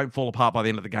is that they don't fall apart by the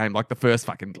end of the game like the first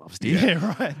fucking gloves did.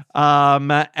 Yeah,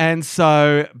 right. And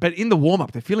so, but in the warm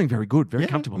up, they're feeling very good, very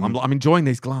comfortable. I'm enjoying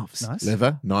these gloves. Nice.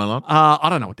 Leather, nylon. I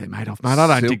don't know what they're made of, mate. I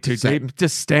don't Silk, dig too satin. deep.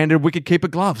 Just standard wicketkeeper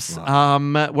gloves.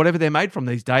 Right. Whatever they're made from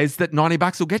these days, that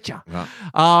 $90 will get you. Right.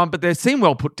 But they seem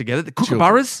well put together. The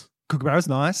kookaburras. Kookaburra's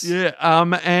nice. Yeah,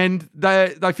 and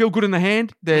they feel good in the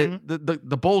hand.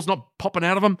 The ball's not popping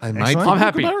out of them. They made Excellent. I'm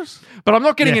happy, kookaburras? but I'm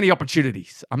not getting Yeah. any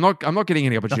opportunities. I'm not getting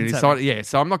any opportunities. So happening.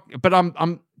 I'm not. But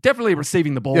I'm definitely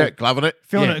receiving the ball. Yeah, gloving it.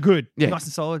 Feeling Yeah. it good. Yeah. Nice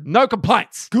and solid. No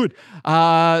complaints. Good.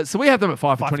 So we have them at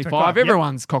 5 for 5 for 25. 25, yep.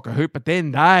 Everyone's cock a hoop, but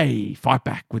then they fight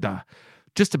back with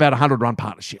just about 100-run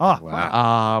partnership. Oh,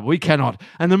 Wow. We cannot,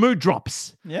 and the mood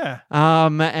drops. yeah.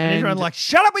 And Everyone like,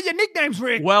 shut up with your nicknames,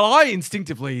 Rick. well, I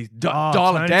instinctively dial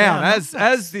tone it it down down.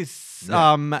 as this.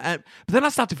 But then I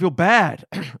start to feel bad.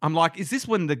 I'm like, is this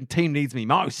when the team needs me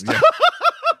most?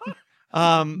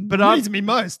 But Needs me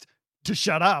most to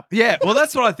shut up. yeah, well,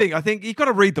 that's what I think. I think you've got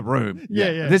to read the room.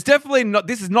 Yeah. There's definitely not.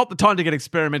 This is not the time to get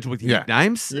experimental with your Yeah.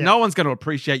 nicknames. Yeah. No one's going to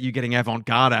appreciate you getting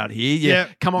avant-garde out here. Yeah.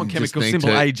 Come on, You just chemical need symbol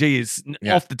to- AG is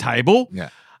Yeah. off the table. Yeah.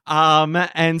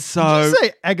 And so Did you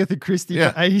say Agatha Christie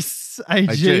Yeah. for AG?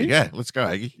 AG. Yeah, let's go,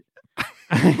 Aggie.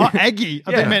 Oh, Aggie.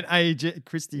 I Yeah. thought you meant AG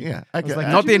Christie. Yeah. I was like,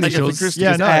 not the Agatha initials. Christie. Yeah,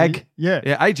 just no, Ag. Yeah.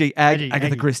 Yeah, AG, Agatha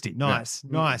Aggie. Christie. Nice.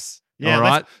 Yeah. All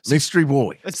right. Mystery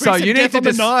boy. Let's So bring some you need death to on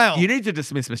the Nile. you need to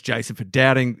dismiss Miss Jason for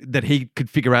doubting that he could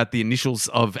figure out the initials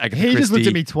of Agatha He Christie. just looked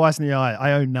at me twice in the eye.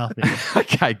 I owe nothing.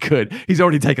 Okay, good. He's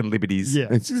already taken liberties. Yeah.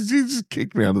 He just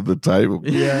kicked me under the table.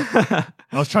 Yeah.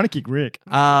 I was trying to kick Rick.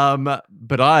 But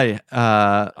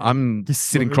I'm Just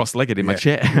sitting sort of- cross-legged in my Yeah.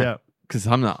 chair Yeah. because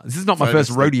I'm not. This is not my So first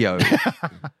that's rodeo.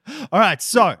 All right.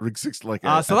 So Rick Six like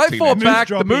So they fall mood's back.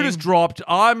 The mood dropping. has dropped.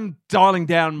 I'm dialing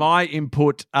down my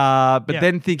input, but Yeah.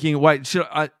 then thinking, wait,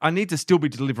 I need to still be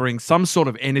delivering some sort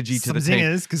of energy to some the team.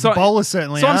 zingers because So- the bowlers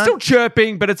certainly So I'm aren't. still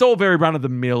chirping, but it's all very run of the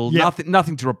mill. Yeah.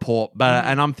 Nothing to report. But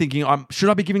and I'm thinking, should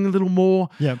I be giving a little more?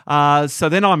 Yeah. So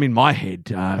then I'm in my head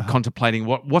contemplating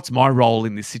what's my role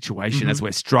in this situation as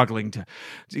we're struggling to,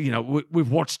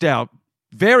 we've watched our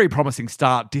very promising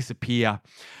start disappear,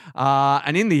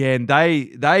 and in the end,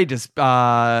 they just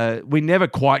we never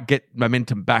quite get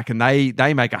momentum back, and they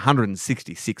make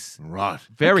 166. Right.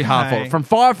 Very hard Okay. for from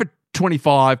 5 for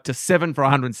 25 to 7 for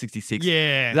 166.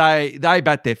 Yeah. They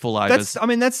bat their full overs.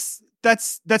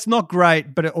 That's not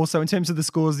great, but it also in terms of the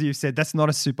scores that you've said, that's not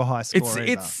a super high score.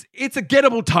 It's a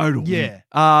gettable total. Yeah.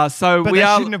 So but we they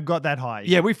are. shouldn't have got that high.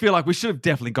 Yeah, we feel like we should have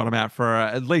definitely got them out for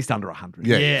at least under 100.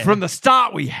 Yeah. Yeah. From the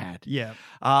start we had. Yeah.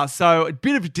 So a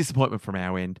bit of a disappointment from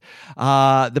our end.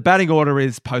 The batting order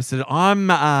is posted. I'm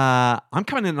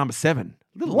coming in at number 7.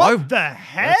 A little low. What the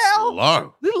hell?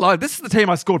 Low. Little low. This is the team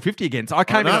I scored 50 against. I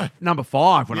came in know. at number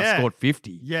 5 when I Yeah. scored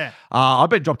 50. Yeah. I've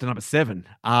been dropped to number 7.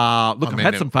 Look, I've mean,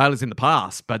 had some failures in the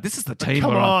past, but this is the team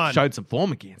come where on. I've showed some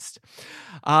form against.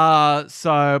 But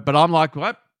I'm like,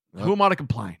 what? Who am I to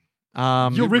complain?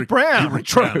 You're Rick Brown. You're Rick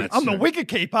Brown, that's I'm the true. wicket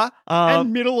keeper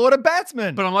and middle order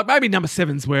batsman. But I'm like, maybe number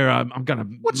 7's where I'm going to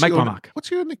make your, my mark. What's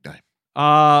your nickname?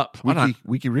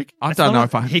 Wiki Rick? I don't know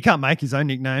if I. He can't make his own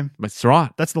nickname. That's right.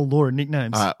 That's the law of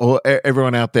nicknames. Or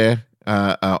everyone out there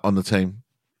on the team,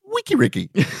 Wiki Ricky.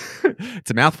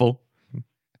 It's a mouthful.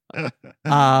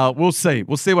 We'll see.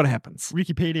 We'll see what happens.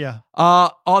 Wikipedia.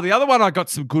 The other one I got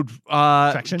some good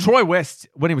Traction? Troy West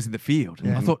when he was in the field.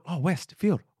 Yeah. I thought,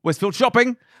 Westfield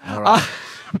shopping. All right.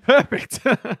 Perfect.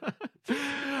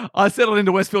 I settled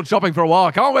into Westfield shopping for a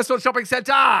while. Come on, Westfield Shopping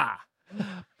Centre.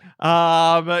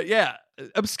 Yeah,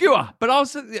 obscure. But I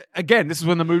was again. This is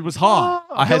when the mood was high.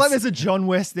 I feel like there's a John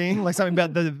West thing, like something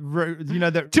about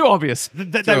the too obvious.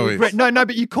 No,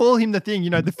 but you call him the thing,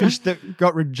 the fish that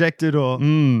got rejected or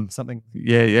something.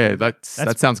 Yeah. That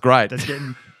sounds great. That's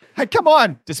getting. Hey, come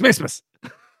on, Dismissedmas.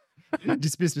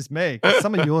 Dismiss me.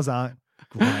 Some of yours aren't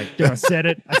great. Yeah, I said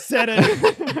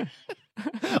it.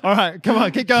 All right, come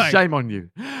on, keep going. Shame on you.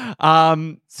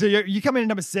 So you come in at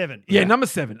number 7. Yeah, number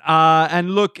 7.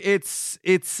 And look, it's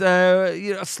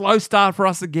a slow start for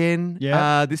us again.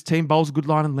 Yeah. This team bowls a good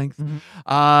line and length.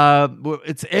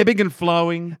 It's ebbing and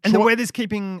flowing. And the weather's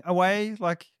keeping away,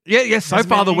 like Yeah. So Has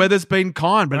far the many? weather's been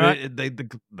kind, but Right.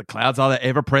 the clouds are there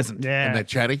ever present. yeah. And they're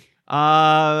chatty.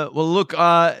 Well, look,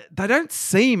 they don't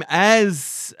seem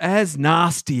as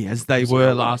nasty as they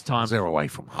were last time. They're away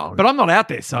from home. But I'm not out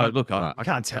there, so look, I I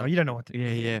can't tell. You don't know what to do.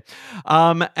 Yeah.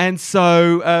 And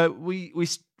so we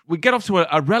get off to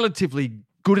a relatively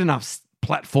good enough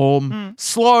platform,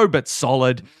 slow but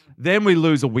solid. Then we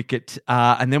lose a wicket,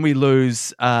 and then we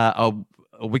lose a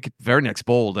wicket very next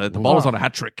ball. The bowler's on a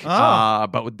hat trick,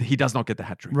 but he does not get the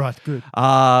hat trick. Right, good.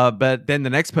 But then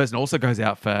the next person also goes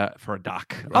out for a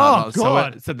duck. God.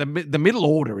 So the middle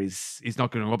order is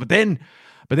not going well. But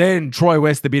then Troy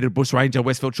West, the bearded bushranger,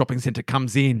 Westfield Shopping Centre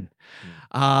comes in,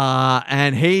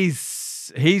 and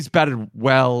he's batted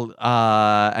well,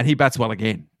 and he bats well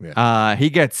again. Yeah. He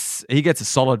gets a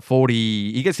solid 40.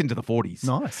 He gets into the 40s.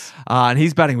 Nice. And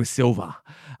he's batting with Silver,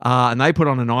 and they put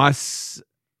on a nice.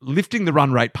 Lifting the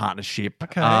run rate partnership.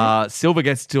 Okay. Silver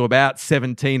gets to about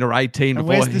 17 or 18 And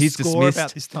before where's the he's score dismissed.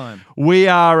 about this time? We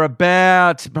are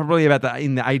probably about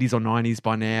in the 80s or 90s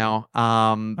by now.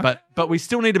 But we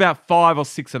still need about 5 or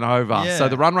 6 and over. Yeah. So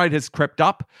the run rate has crept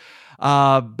up.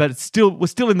 But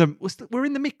we're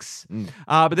in the mix.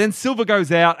 But then Silver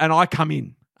goes out and I come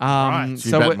in. Right. So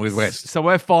you're batting with West. So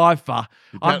we're 5 for.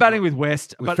 I'm batting with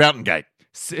West. With but Fountain Gate.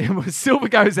 Silver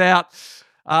goes out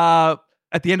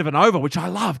at the end of an over, which I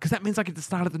love because that means I get to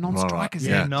start at the non-strikers.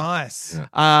 Yeah, Yeah. nice.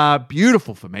 Yeah.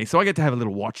 Beautiful for me. So I get to have a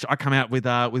little watch. I come out with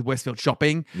Westfield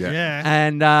shopping. Yeah.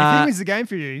 And if he wins the game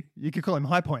for you, you could call him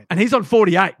High Point. and he's on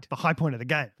 48. The high point of the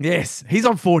game. Yes, he's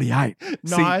on 48.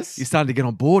 Nice. See, you're starting to get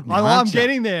on board now, I'm aren't you?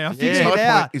 getting there. I figured Yeah. it High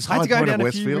out. Point- is I had to High go Point down at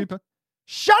a few. Westfield?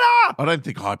 Shut up! I don't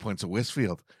think High Point's at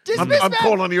Westfield. I'm Dismissed.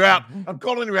 calling you out. I'm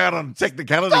calling you out on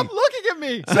technicality. Stop looking at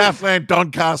me. Southland,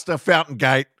 Doncaster, Fountain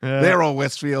Gate. They're all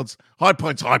Westfields. High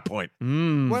Point's High Point.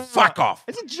 Well, Fuck off.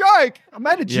 It's a joke. I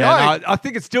made a joke. Yeah, no, I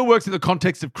think it still works in the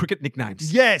context of cricket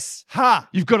nicknames. Yes. Ha.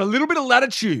 You've got a little bit of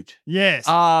latitude. Yes.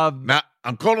 Nah,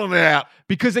 I'm calling it out.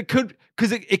 Because it could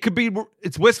be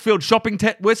it's Westfield Shopping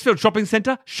Centre,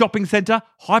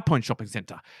 High Point Shopping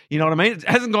Centre. You know what I mean? It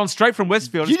hasn't gone straight from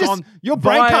Westfield. It's gone your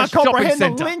brain via can't shopping comprehend the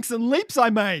centre. links and leaps I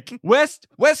make.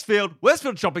 Westfield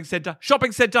Shopping Centre,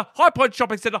 High Point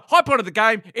Shopping Centre, High Point of the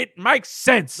game. It makes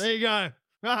sense. There you go.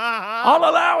 I'll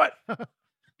allow it.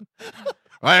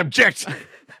 I object.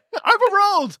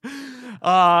 Overruled.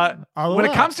 When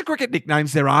it comes to cricket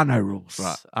nicknames, there are no rules.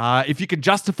 Right. If you can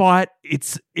justify it,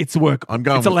 it's work. I'm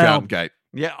going it's with allowed. Fountain Gate.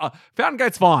 Yeah, Fountain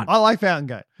Gate's fine. I like Fountain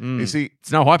Gate. Is he?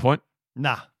 It's no High Point.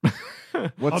 Nah.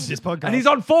 What's Of this podcast. And he's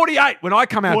on 48 when I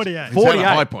come out. 48. He's at a 48.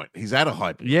 High Point. He's at a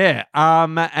High Point. Yeah.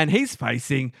 And he's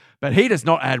facing, but he does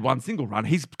not add one single run.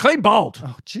 He's clean bowled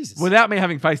Oh, Jesus. without me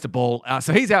having faced a ball.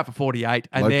 So he's out for 48.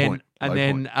 And Low then point. and Low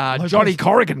then point. Johnny point.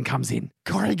 Corrigan comes in.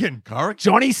 Corrigan.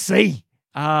 Johnny C.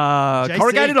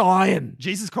 Corrugated iron.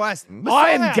 Jesus Christ. Iron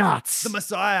Messiah. guts. The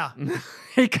Messiah.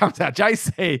 He comes out.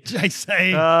 JC.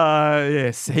 JC.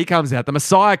 Yes, he comes out. The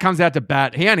Messiah comes out to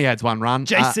bat. He only adds one run.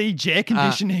 JC air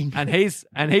conditioning. And he's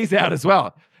out as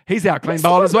well. He's out clean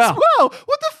bowled as well. What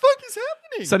the fuck is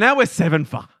happening? So now we're 7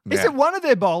 for. Is Yeah. it one of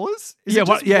their bowlers? Is Yeah, it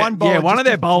just one one bowler one of just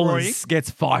their destroying? bowlers gets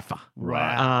 5 for.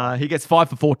 Wow. He gets 5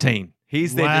 for 14.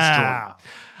 He's their Wow.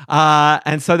 destroyer.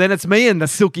 And so then it's me and the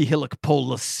silky hillock Paul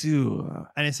Lasure.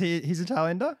 And he's a tail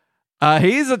ender?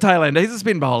 He is a tail ender. He's a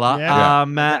spin bowler.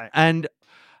 Yeah. And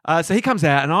so he comes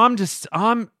out,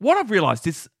 and what I've realised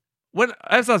is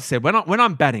as I said, when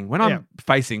I'm batting, when I'm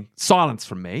facing silence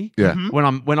from me, Yeah. when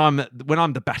I'm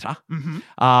the batter,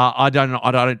 I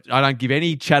don't give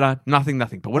any chatter, nothing.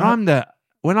 But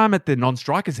when I'm at the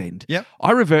non-strikers end,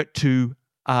 I revert to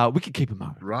wicket-keeper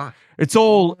mode. Right. It's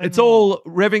all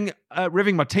revving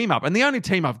my team up, and the only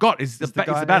team I've got is the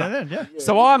batter.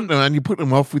 So And you put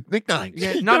them off with nicknames.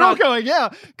 yeah, They're all going,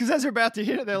 because as they're about to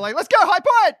hit it, they're like, let's go, high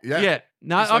point. yeah.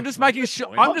 No, I'm just making sure.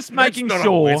 I'm just That's making not a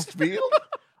sure. Westfield.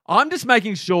 I'm just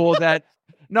making sure that.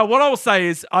 No, what I will say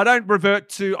is I don't revert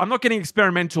to. I'm not getting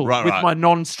experimental with my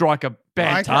non-striker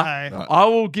banter. Okay. Right. I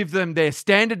will give them their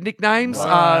standard nicknames.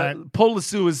 Right. Paul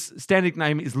Lesueur's standard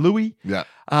nickname is Louis. Yeah.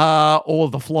 Or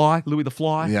the Fly, Louis the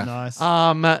Fly. Yeah.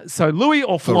 Nice. So Louis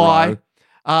or Fly.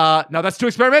 No, that's too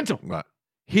experimental. Right.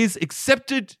 His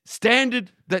accepted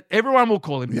standard that everyone will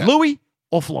call him Yeah. Louis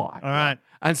or Fly. All right.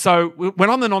 And so when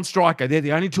I'm the non-striker, they're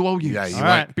the only two I'll use. Yeah, you All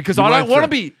won't- right. Because you I won't don't want to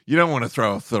throw- be. You don't want to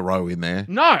throw a Thoreau in there.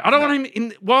 No, I don't want him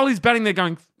in while he's batting. They're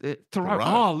going Thoreau. Thoreau.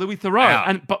 Oh, Louis Thoreau, Out.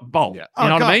 and bowl. Yeah. You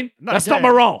know what God. I mean? No, That's yeah, not my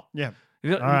role. Yeah. You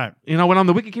know, All right. You know, when I'm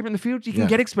the wicketkeeper in the field, you can Yeah.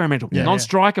 get experimental. Yeah,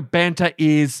 Non-striker banter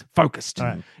is focused. All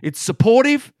right. It's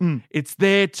supportive. Mm. It's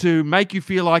there to make you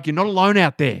feel like you're not alone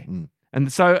out there.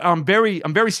 And so I'm very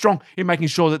strong in making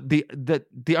sure that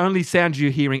the only sounds you're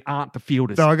hearing aren't the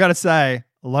fielders. So I got to say,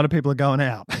 a lot of people are going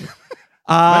out.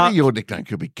 Maybe your nickname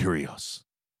could be Curious.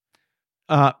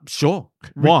 Sure.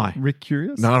 Why? Rick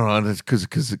Curious? No, that's because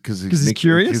he's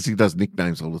curious? Because he does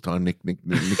nicknames all the time. Nick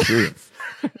Curious.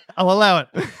 I'll allow it.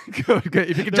 Good.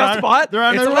 If you can There are- justify it, there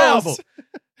are it's no allowable.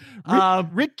 rules.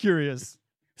 Rick Curious.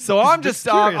 So I'm Just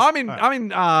just curious. I'm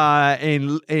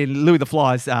in Louis the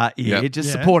Fly's ear, Yep. just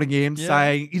Yeah. supporting him, Yeah.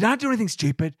 saying you don't do anything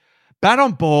stupid, bat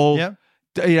on ball. Yeah.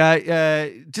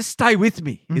 Just stay with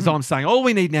me. Is all I'm saying. All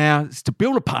we need now is to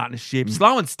build a partnership,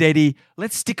 slow and steady.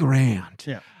 Let's stick around.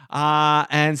 Yeah.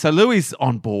 And so Louis is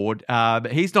on board,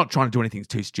 but he's not trying to do anything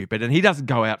too stupid, and he doesn't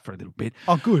go out for a little bit.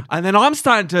 Oh, good. And then I'm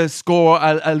starting to score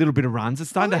a little bit of runs. It's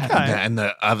starting to happen. Okay. And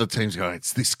the other teams go,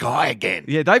 it's this guy again.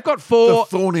 Yeah, they've got The four.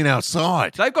 thorn in our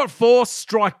side. They've got four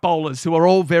strike bowlers who are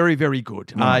all very, very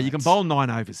good. You can bowl 9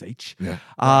 overs each. Yeah.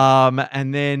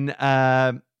 And then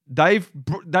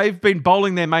they've been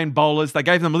bowling their main bowlers. They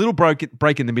gave them a little break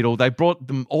in the middle. They brought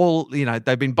them all.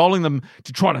 They've been bowling them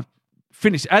to try to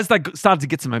finish. As they started to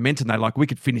get some momentum, they're like, we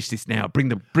could finish this now. Bring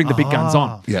the big guns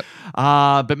on. Yep.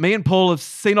 But me and Paul have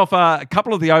seen off a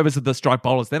couple of the overs of the strike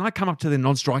bowlers. Then I come up to the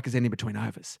non-strikers ending between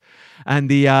overs, and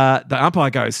the umpire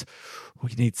goes,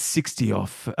 "We need 60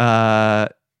 off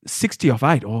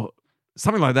 8 or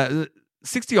something like that.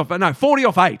 40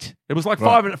 off 8. It was like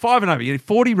five and over. You need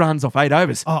 40 runs off 8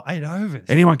 overs. Oh, 8 overs.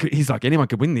 Anyone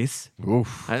could win this Oof.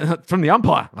 from the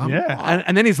umpire. Yeah.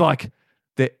 And then he's like,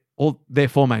 their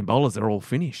 4 main bowlers are all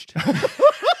finished.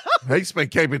 He's been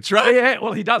keeping track. Yeah,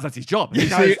 well, he does. That's his job. He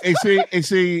Is knows.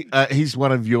 he, he's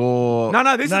one of your...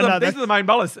 No, these are that's- the main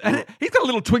bowlers. And he's got a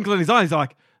little twinkle in his eye. He's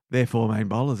like, their 4 main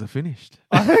bowlers are finished.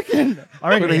 I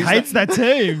reckon he he's hates that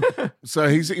team. So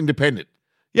he's independent.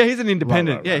 Yeah, he's an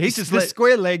independent. Right. Yeah, he's just The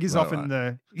square leg is often right.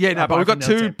 the... Yeah, no, but we've got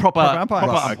umpire 2 team. proper umpires.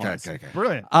 Right, umpires. okay.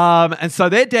 Brilliant. And so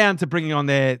they're down to bringing on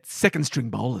their second string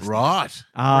bowlers. Right.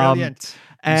 Brilliant.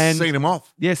 And Seen him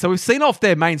off. yeah, so we've seen off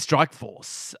their main strike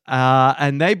force,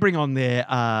 and they bring on their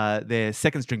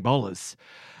second string bowlers,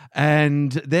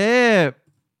 and their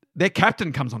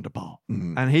captain comes on to bowl,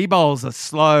 and he bowls a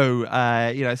slow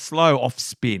off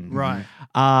spin, Right.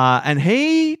 and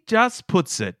he just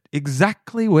puts it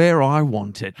exactly where I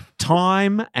want it,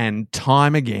 time and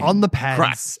time again. On the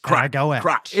pads. Crack, and I go out.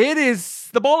 crack. It is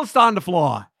the ball is starting to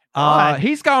fly. Right.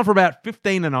 He's going for about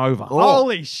 15 and over.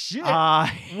 Holy shit. Uh,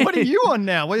 What are you on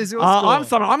now? What is your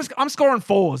score? I'm scoring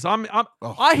 4s.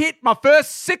 I hit my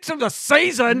first 6 of the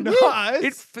season.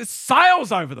 Nice. It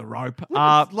sails over the rope.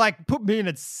 Like, put me in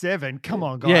at 7. Come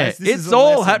on, guys. Yeah, This it's is a all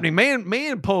lesson. happening. Me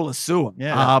and Paul Lesueur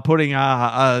Yeah. are putting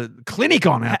a clinic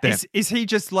on out there. Is he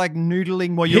just like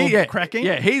noodling while you're cracking?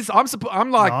 Yeah,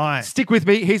 I'm like, Nice. stick with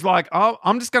me. He's like, oh,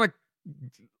 I'm just gonna.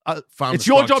 Farmer's It's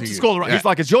your gone job to to you. score the runs. Yeah. He's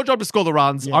like, it's your job to score the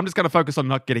runs. Yeah. I'm just going to focus on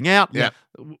not getting out. Yeah.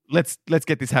 Let's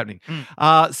get this happening.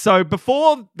 So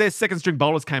before their second string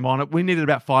bowlers came on, we needed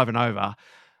about 5 and over.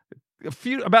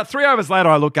 About 3 overs later,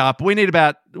 I look up. We need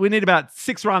about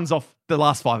 6 runs off the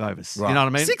last 5 overs. Right. You know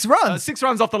what I mean? 6 runs? 6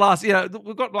 runs off the last.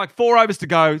 We've got like 4 overs to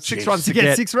go. 6 Jeez. runs To to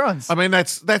get 6 runs. I mean,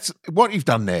 that's what you've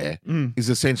done there is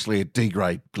essentially a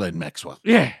D-grade Glenn Maxwell.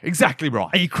 Yeah, exactly right.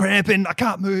 Are you cramping? I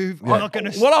can't move. I'm not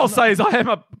going to. What I'll say is I'm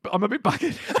a bit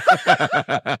bucket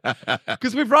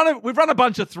because we've run a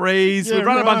bunch of threes, Yeah, we've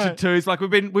run a bunch right. of twos. Like we've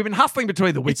been hustling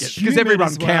between the wickets because humid every run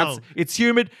as counts. well. It's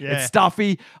humid, Yeah. it's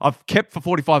stuffy. I've kept for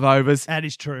 45 overs, That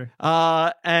is true.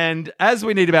 and as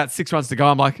we need about 6 runs to go,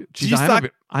 I'm like, geez, you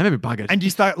I'm a bit buggered. And you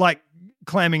start like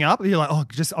clamming up. You're like, oh,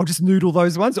 I'll just noodle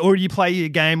those ones. Or do you play your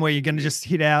game where you're going to just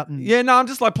hit out? And Yeah, no, I'm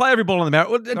just like play every ball on the merit.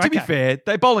 Well, to be Okay. fair,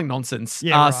 they're bowling nonsense.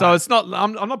 Yeah, right. So it's not.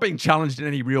 I'm not being challenged in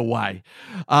any real way,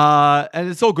 and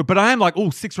it's all good. But I am like,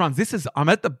 6 runs. I'm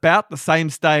at about the same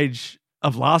stage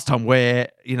of last time where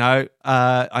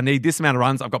I need this amount of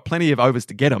runs. I've got plenty of overs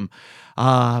to get them.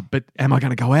 But am I going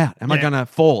to go out? Am I Yeah. going to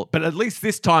fall? But at least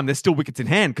this time there's still wickets in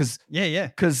hand because yeah.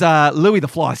 Louis the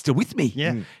Fly is still with me.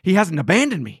 Yeah. He hasn't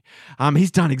abandoned me. He's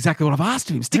done exactly what I've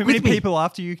asked of him. Stick How many with me. people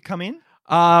after you come in?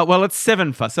 Well, it's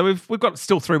 7 for. So we've got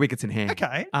still 3 wickets in hand.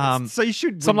 Okay. So you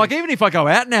should. So I'm like, even if I go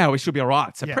out now, we should be all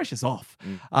right. So Yeah. pressure's off.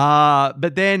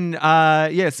 But then,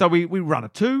 so we run a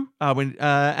 2,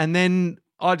 and then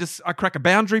I crack a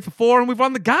boundary for 4, and we've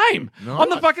won the game. I'm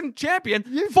the fucking champion.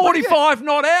 45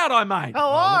 not out, I made.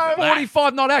 Hello.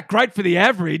 45 not out. Great for the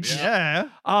average. Yeah.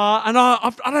 And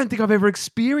I don't think I've ever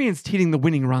experienced hitting the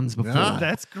winning runs before. No.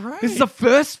 That's great. This is a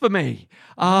first for me.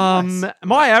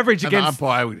 My average And the against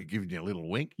umpire would have given you a little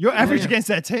wink. Your average against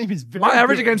that team is very my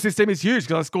average good. against this team is huge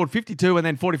because I scored 52 and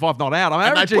then 45 not out. I'm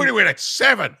And they averaging. put him in at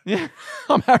 7. Yeah,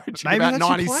 I'm averaging Maybe about that's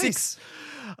your 96.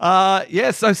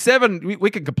 So 7, we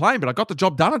can complain, but I got the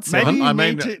job done at 7. Maybe you I need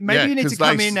mean, to, maybe yeah, you need to 'cause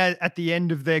come they- in at the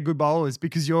end of their good bowlers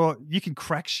because you can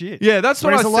crack shit. Yeah, that's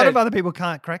what Whereas I a lot said. of other people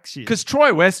can't crack shit. Because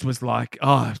Troy West was like,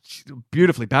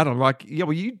 beautifully battled. I'm like, yeah,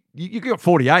 well, you got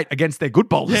 48 against their good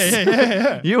bowlers.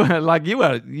 Yeah. you were like, you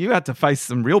had to face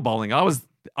some real bowling. I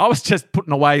was just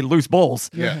putting away loose balls.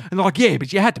 Yeah. And they're like, yeah,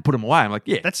 but you had to put them away. I'm like,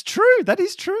 yeah. That's true. That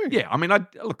is true. Yeah, I mean, I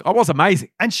was amazing.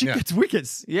 And she Yeah. gets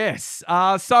wickets. Yes.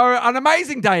 So an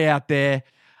amazing day out there.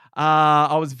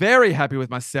 I was very happy with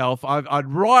myself.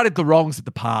 I'd righted the wrongs of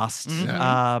the past.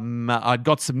 I'd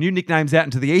got some new nicknames out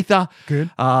into the ether. Good.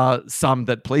 Some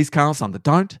that please Carl, some that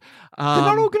don't. They're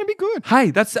not all going to be good.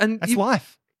 Hey, that's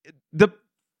Life.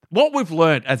 what we've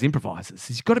learned as improvisers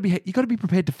is you got to be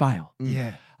prepared to fail.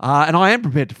 Yeah. And I am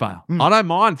prepared to fail. I don't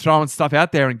mind throwing stuff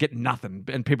out there and getting nothing,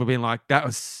 and people being like, "That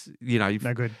was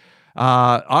No good.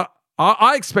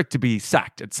 I expect to be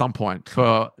sacked at some point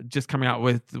for just coming out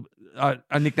with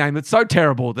a nickname that's so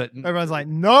terrible that Everyone's like,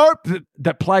 nope.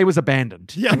 that play was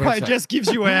abandoned. Yeah, but it just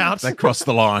gives you out. They crossed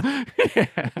the line.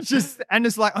 And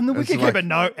it's like, I'm the It's wicket like- keeper.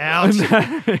 No, out.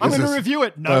 I'm going to review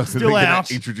it. No, So still they're gonna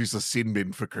out. Introduce a sin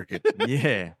bin for cricket.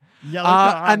 Yeah. Yellow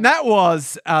card. And that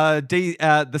was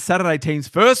the Saturday team's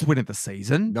first win of the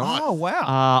season. Nice. Oh,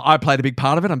 wow. I played a big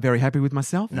part of it. I'm very happy with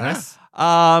myself. Nice.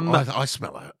 Um, I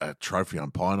smell a trophy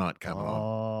on Pie Night coming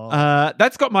on.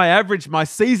 that's got my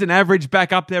season average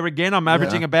back up there again. I'm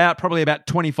averaging probably about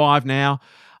 25 now.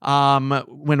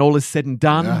 When all is said and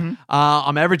done, Yeah.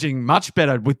 I'm averaging much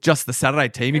better with just the Saturday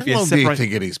team. If How you long do you separate,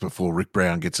 think it is before Rick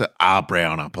Brown gets a R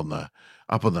Brown up on the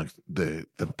In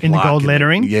the plaque gold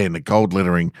lettering? in the gold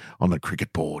lettering on the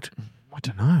cricket board. I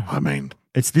don't know. I mean,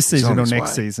 It's this He's season on or his next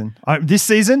way. season. This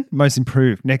season, most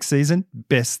improved. Next season,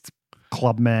 best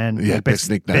club man. Yeah, or best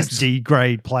nicknames. Best D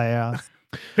grade player.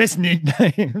 Best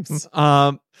nicknames.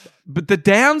 But the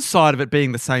downside of it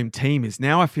being the same team is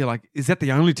now I feel like, is that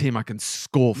the only team I can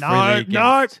score freely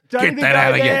No, against? don't Get even that go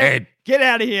out of your there. head. Get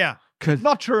out of here. 'Cause-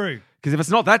 Not true. Because if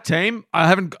it's not that team, I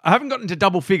haven't gotten to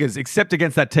double figures except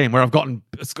against that team where I've gone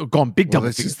big well, double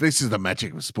this figures. is the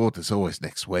magic of sport. There's always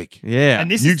next week. Yeah.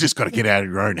 And this You is just got to get out of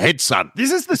your own head, son.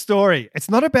 this is the story. It's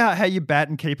not about how you bat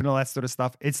and keep and all that sort of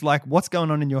stuff. It's like what's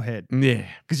going on in your head. yeah.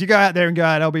 Because you go out there and go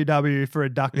at LBW for a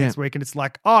duck Yeah. next week, and it's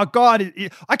like, oh God,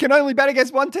 I can only bet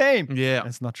against one team. Yeah.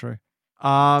 That's not true.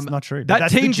 It's not true. But That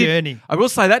that's team the journey. I will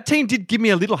say that team did give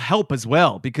me a little help as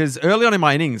well because early on in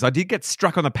my innings, I did get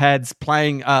struck on the pads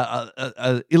playing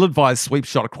a ill-advised sweep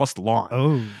shot across the line.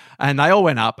 Oh. And they all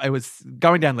went up. It was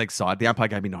going down leg side. The umpire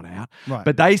gave me not out. Right.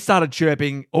 But they started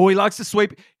chirping, oh, he likes to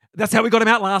sweep. That's how we got him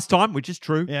out last time, which is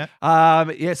true. Yeah.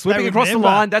 Sweeping They across the remember.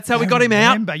 line. That's how we They got him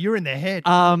out. Remember, you're in their head.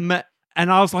 And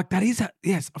I was like,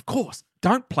 yes, of course.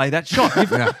 Don't play that shot.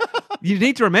 You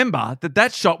need to remember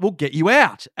that shot will get you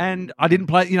out. And I didn't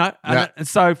play, Yeah. and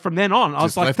so from then on, I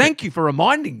was Just like, left thank you for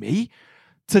reminding me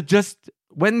to just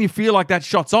when you feel like that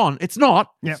shot's on, it's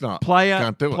not. Yeah. It's not. Play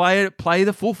Can't do it. play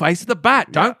the full face of the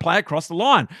bat. Don't play across the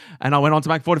line. And I went on to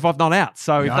make 45 not out.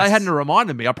 So if Nice. they hadn't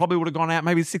reminded me, I probably would have gone out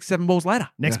maybe 6-7 balls later.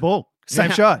 Next ball.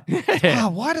 Same shot. Yeah. Oh,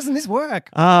 why doesn't this work?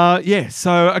 So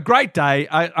a great day.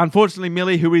 Unfortunately,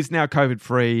 Millie, who is now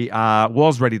COVID-free,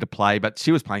 was ready to play, but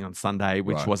she was playing on Sunday,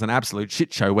 which was an absolute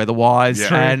shit show weather-wise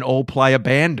and all play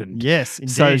abandoned. Yes,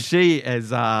 indeed. So she is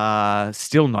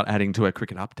still not adding to her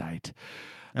cricket update.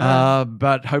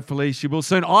 But hopefully she will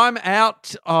soon. I'm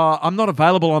out. I'm not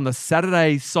available on the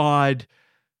Saturday side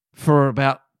for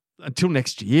about until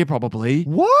next year, probably.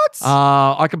 What?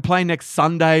 I can play next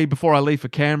Sunday before I leave for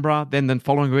Canberra. Then the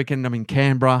following weekend, I'm in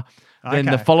Canberra. Then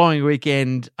the Okay. following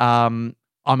weekend, I'm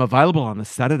available on the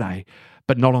Saturday,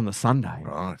 but not on the Sunday.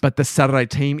 Right. But the Saturday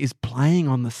team is playing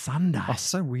on the Sunday. Oh,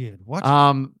 so weird. What?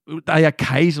 They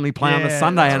occasionally play on the Yeah,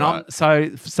 Sunday, that's and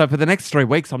I'm so for the next 3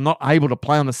 weeks, I'm not able to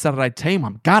play on the Saturday team.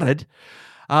 I'm gutted.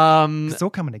 It's all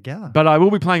coming together. But I will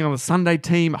be playing on the Sunday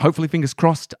team. Hopefully, fingers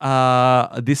crossed.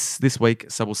 This week,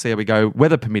 so we'll see how we go,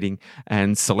 weather permitting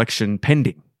and selection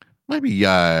pending. Maybe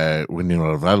when you're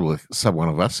not available, sub one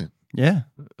of us in. yeah.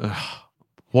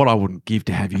 What I wouldn't give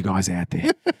to have you guys out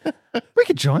there. We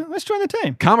could join. Let's join the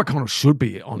team. Carl McConnell should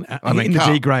be on I mean, in the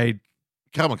Carl. D grade.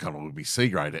 Carl McConnell would be C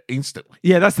grader instantly.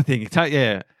 Yeah, that's the thing.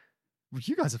 Yeah. Well,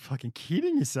 you guys are fucking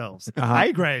kidding yourselves. Uh-huh.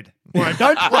 A grade. Or I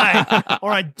don't play.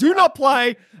 Or I do not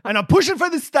play. And I'm pushing for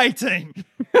the state team.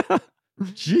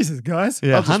 Jesus, guys.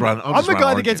 Yeah. I'll just run. I'm the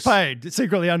guy that gets paid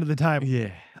secretly under the table.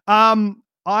 Yeah.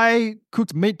 I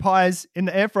cooked meat pies in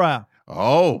the air fryer.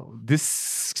 Oh, This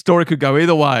story could go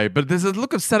either way, but there's a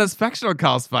look of satisfaction on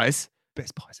Carl's face.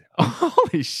 Best pies ever. Holy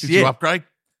did shit. you upgrade?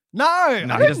 No, I he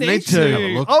didn't doesn't need need to. to. Have a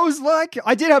look. I was like,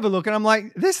 I did have a look, and I'm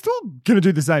like, they're still gonna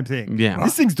do the same thing. Yeah.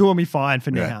 This thing's doing me fine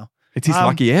for Yeah. now. It's his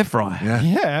lucky air fryer.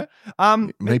 Yeah. Yeah.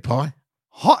 Meat pie?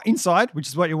 Hot inside, which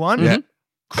is what you want. Yeah.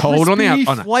 Cold on the Crispy, out-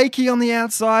 oh, no. flaky on the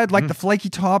outside, like the flaky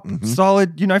top,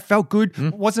 solid. Felt good.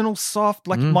 Wasn't all soft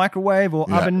like microwave or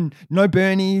Yeah. oven. No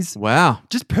burnies. Wow.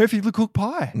 Just perfectly cooked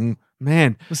pie. It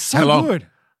Man. was so How long? good.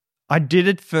 I did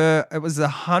it it was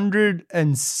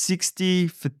 160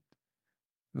 for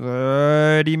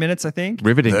 30 minutes, I think.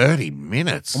 Riveting. 30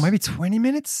 minutes. Or maybe 20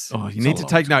 minutes. Oh, you It's need a to long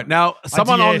take note. Now,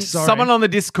 someone sorry. on the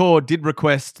Discord did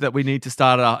request that we need to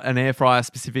start an air fryer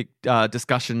specific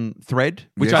discussion thread,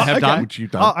 which Yes. I have Okay. done. Which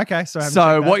you've done. Oh, okay. So, I haven't So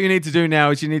checked that. what you need to do now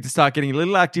is you need to start getting a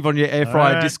little active on your air fryer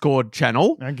Alright. Discord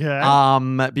channel.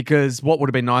 Okay. Because what would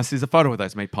have been nice is a photo of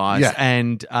those meat pies Yeah.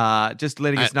 and just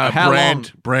letting us know A how long.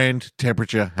 brand,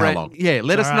 temperature, how long? Yeah,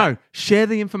 let us Alright. know. Share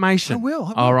the information. I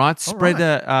will. All right, All spread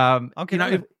right. the. I'll get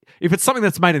on it. If it's something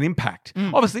that's made an impact,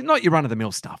 obviously not your run of the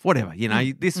mill stuff. Whatever, you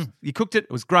cooked it.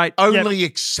 It was great. Only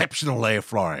exceptional air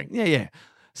frying. Yeah.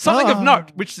 Something of Oh.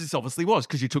 note, which this obviously was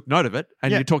because you took note of it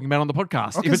and Yeah. you're talking about it on the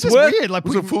podcast. Oh, If 'cause it's it's worth, weird. Like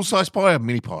Was it full size pie or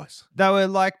mini pies? they were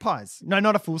like pies. No,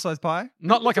 not a full size pie.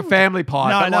 not like a family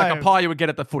pie, No, but like no. a pie you would get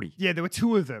at the footy. Yeah, there were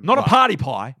two of them. Not a party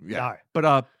pie, Yeah. No. but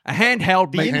a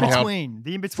handheld The meat in pie. between.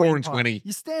 The in between. 4 and 20.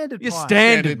 Your standard Your pie.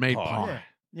 standard Standard meat pie. pie.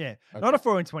 Yeah. Not a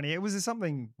 4 and 20. It was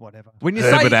something whatever. When you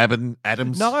Herbert say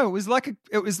Adams. No, it was like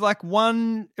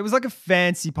a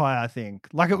fancy pie, I think.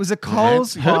 Like it was a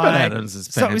Coles pie. Herbert Adams is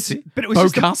So it was, fancy. but it was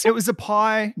Bowcastle? it was a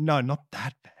pie. No, not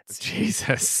that fancy.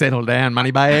 Jesus, settle down,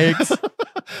 money bags.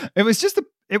 It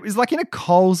was like in a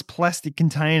Coles plastic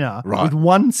container Right. with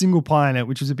one single pie in it,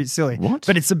 which was a bit silly. What?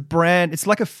 But it's a brand. It's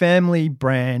like a family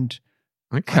brand.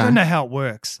 Okay. I don't know how it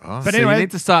works. Oh. But So anyway, you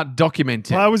need to start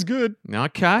dodocumenting. pie was good.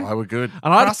 Okay. I were good.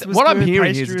 And Crust was what I'm good,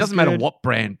 hearing is pastry it was doesn't matter good. what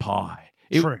brand pie.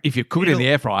 True. If you cook it in the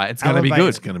It'll air fryer, it's going to be elevate good.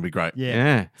 It's going to be great.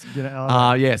 Yeah.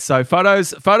 Yeah. Yeah. So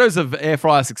photos of air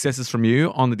fryer successes from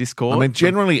you on the Discord. I mean,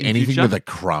 generally in the anything future. with a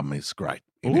crumb is great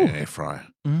in an air fryer.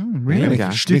 really? Anything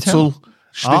Okay. Schnitzel,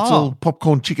 Oh.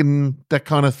 popcorn chicken, that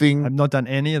kind of thing. I've not done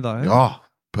any of those. Oh,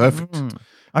 perfect.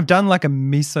 I've done like a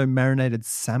miso marinated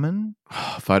salmon.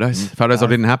 Photos I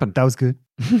didn't happen. That was good.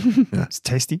 It's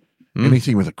tasty.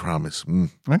 Anything with a crumb is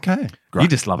Okay. great. You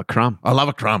just love a crumb. I love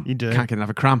a crumb. You do. Can't get enough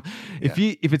of crumb. If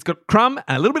it's got crumb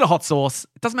and a little bit of hot sauce,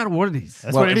 it doesn't matter what it is.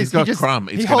 That's Well, what it if is. it's got He just- crumb,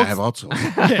 he it's going to holds- have hot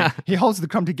sauce. Yeah, he holds the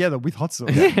crumb together with hot sauce.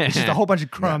 Yeah. It's just a whole bunch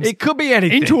of crumbs It could be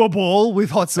anything. into a ball with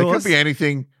hot It sauce. could be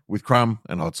anything with crumb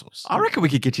and hot sauce. I reckon we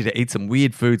could get you to eat some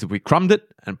weird foods if we crumbed it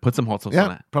and put some hot sauce Yeah,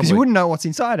 on it. probably. Because you wouldn't know what's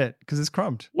inside it because it's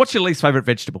crumbed. What's your least favorite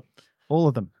vegetable? All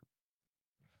of them.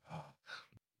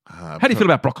 How do you feel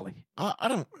about broccoli? I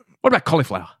don't. What about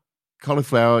cauliflower?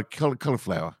 Cauliflower. You don't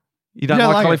You don't like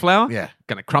like it? cauliflower? Yeah.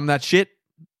 Gonna crumb that shit,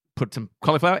 put some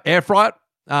cauliflower, air fry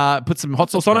it, put some hot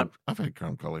sauce on it, I've had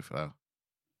crumb cauliflower.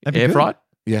 That'd be air good. fry it.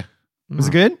 Yeah. Was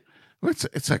it good? Well,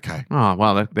 it's okay. Oh,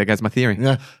 well, there goes my theory.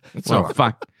 Yeah, it's Well, all right.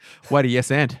 fuck. Wait a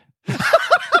yes and.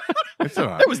 It's all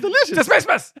right. It was delicious.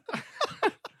 Dismissedmas!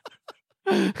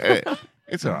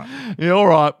 It's all right. Yeah, all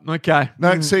right. Okay.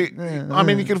 No, see, I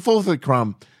mean, you can fall for the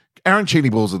crumb. Arancini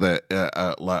balls are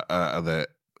the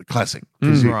classic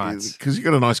because Right. you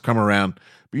got a nice crumb around,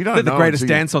 but you don't They're know the greatest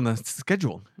until you- dance on the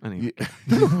schedule. Anyway.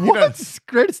 What?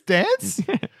 Greatest dance?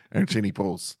 Arancini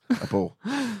balls, a ball.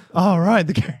 All right.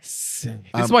 This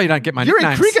is why you don't get my You're in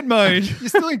nicknames. cricket mode. You're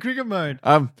still in cricket mode.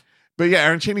 But yeah,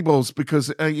 arancini balls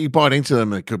because you bite into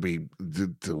them. It could be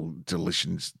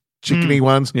delicious chickeny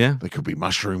ones. Yeah. They could be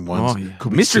mushroom ones. Oh, yeah.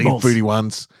 Could be Mystery balls. seafoody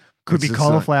ones. Could It's be just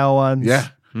cauliflower ones. Yeah.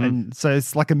 And so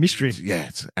it's like a mystery. Yeah,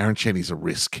 arancini's a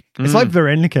risk. It's like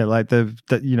Verenica, like the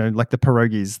like the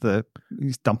pierogies,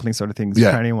 these dumpling sort of things,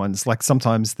 Yeah. Ukrainian ones. Like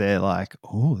sometimes they're like,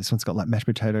 oh, this one's got like mashed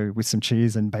potato with some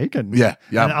cheese and bacon. Yeah,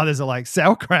 yeah. And others are like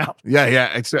sauerkraut. Yeah.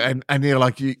 It's and you're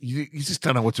like you just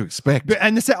don't know what to expect. But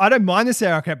I don't mind the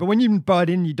sauerkraut, but when you bite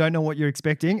in, you don't know what you're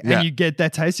expecting, Yeah. and you get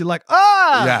that taste. You're like,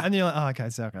 ah, Yeah. and you're like, oh, okay,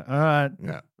 sauerkraut. All right.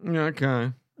 Yeah.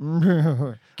 Okay.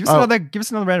 Give us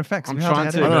another round of facts. I'm How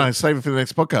trying to to. I do don't it. know. Save it for the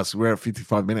next podcast. We're at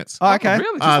 55 minutes. Oh, okay.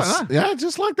 Really? Just like that? Yeah,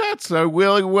 just like that. So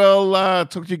we'll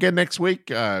talk to you again next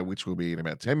week, which will be in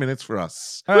about 10 minutes for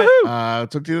us. All right.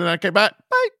 Talk to you then. Okay, bye.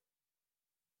 Bye.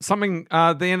 Something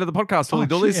the end of the podcast, Holy Oh,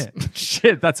 Doolies.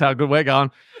 Shit, that's how good we're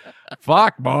going.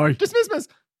 Fuck, boy. Dismissedmas.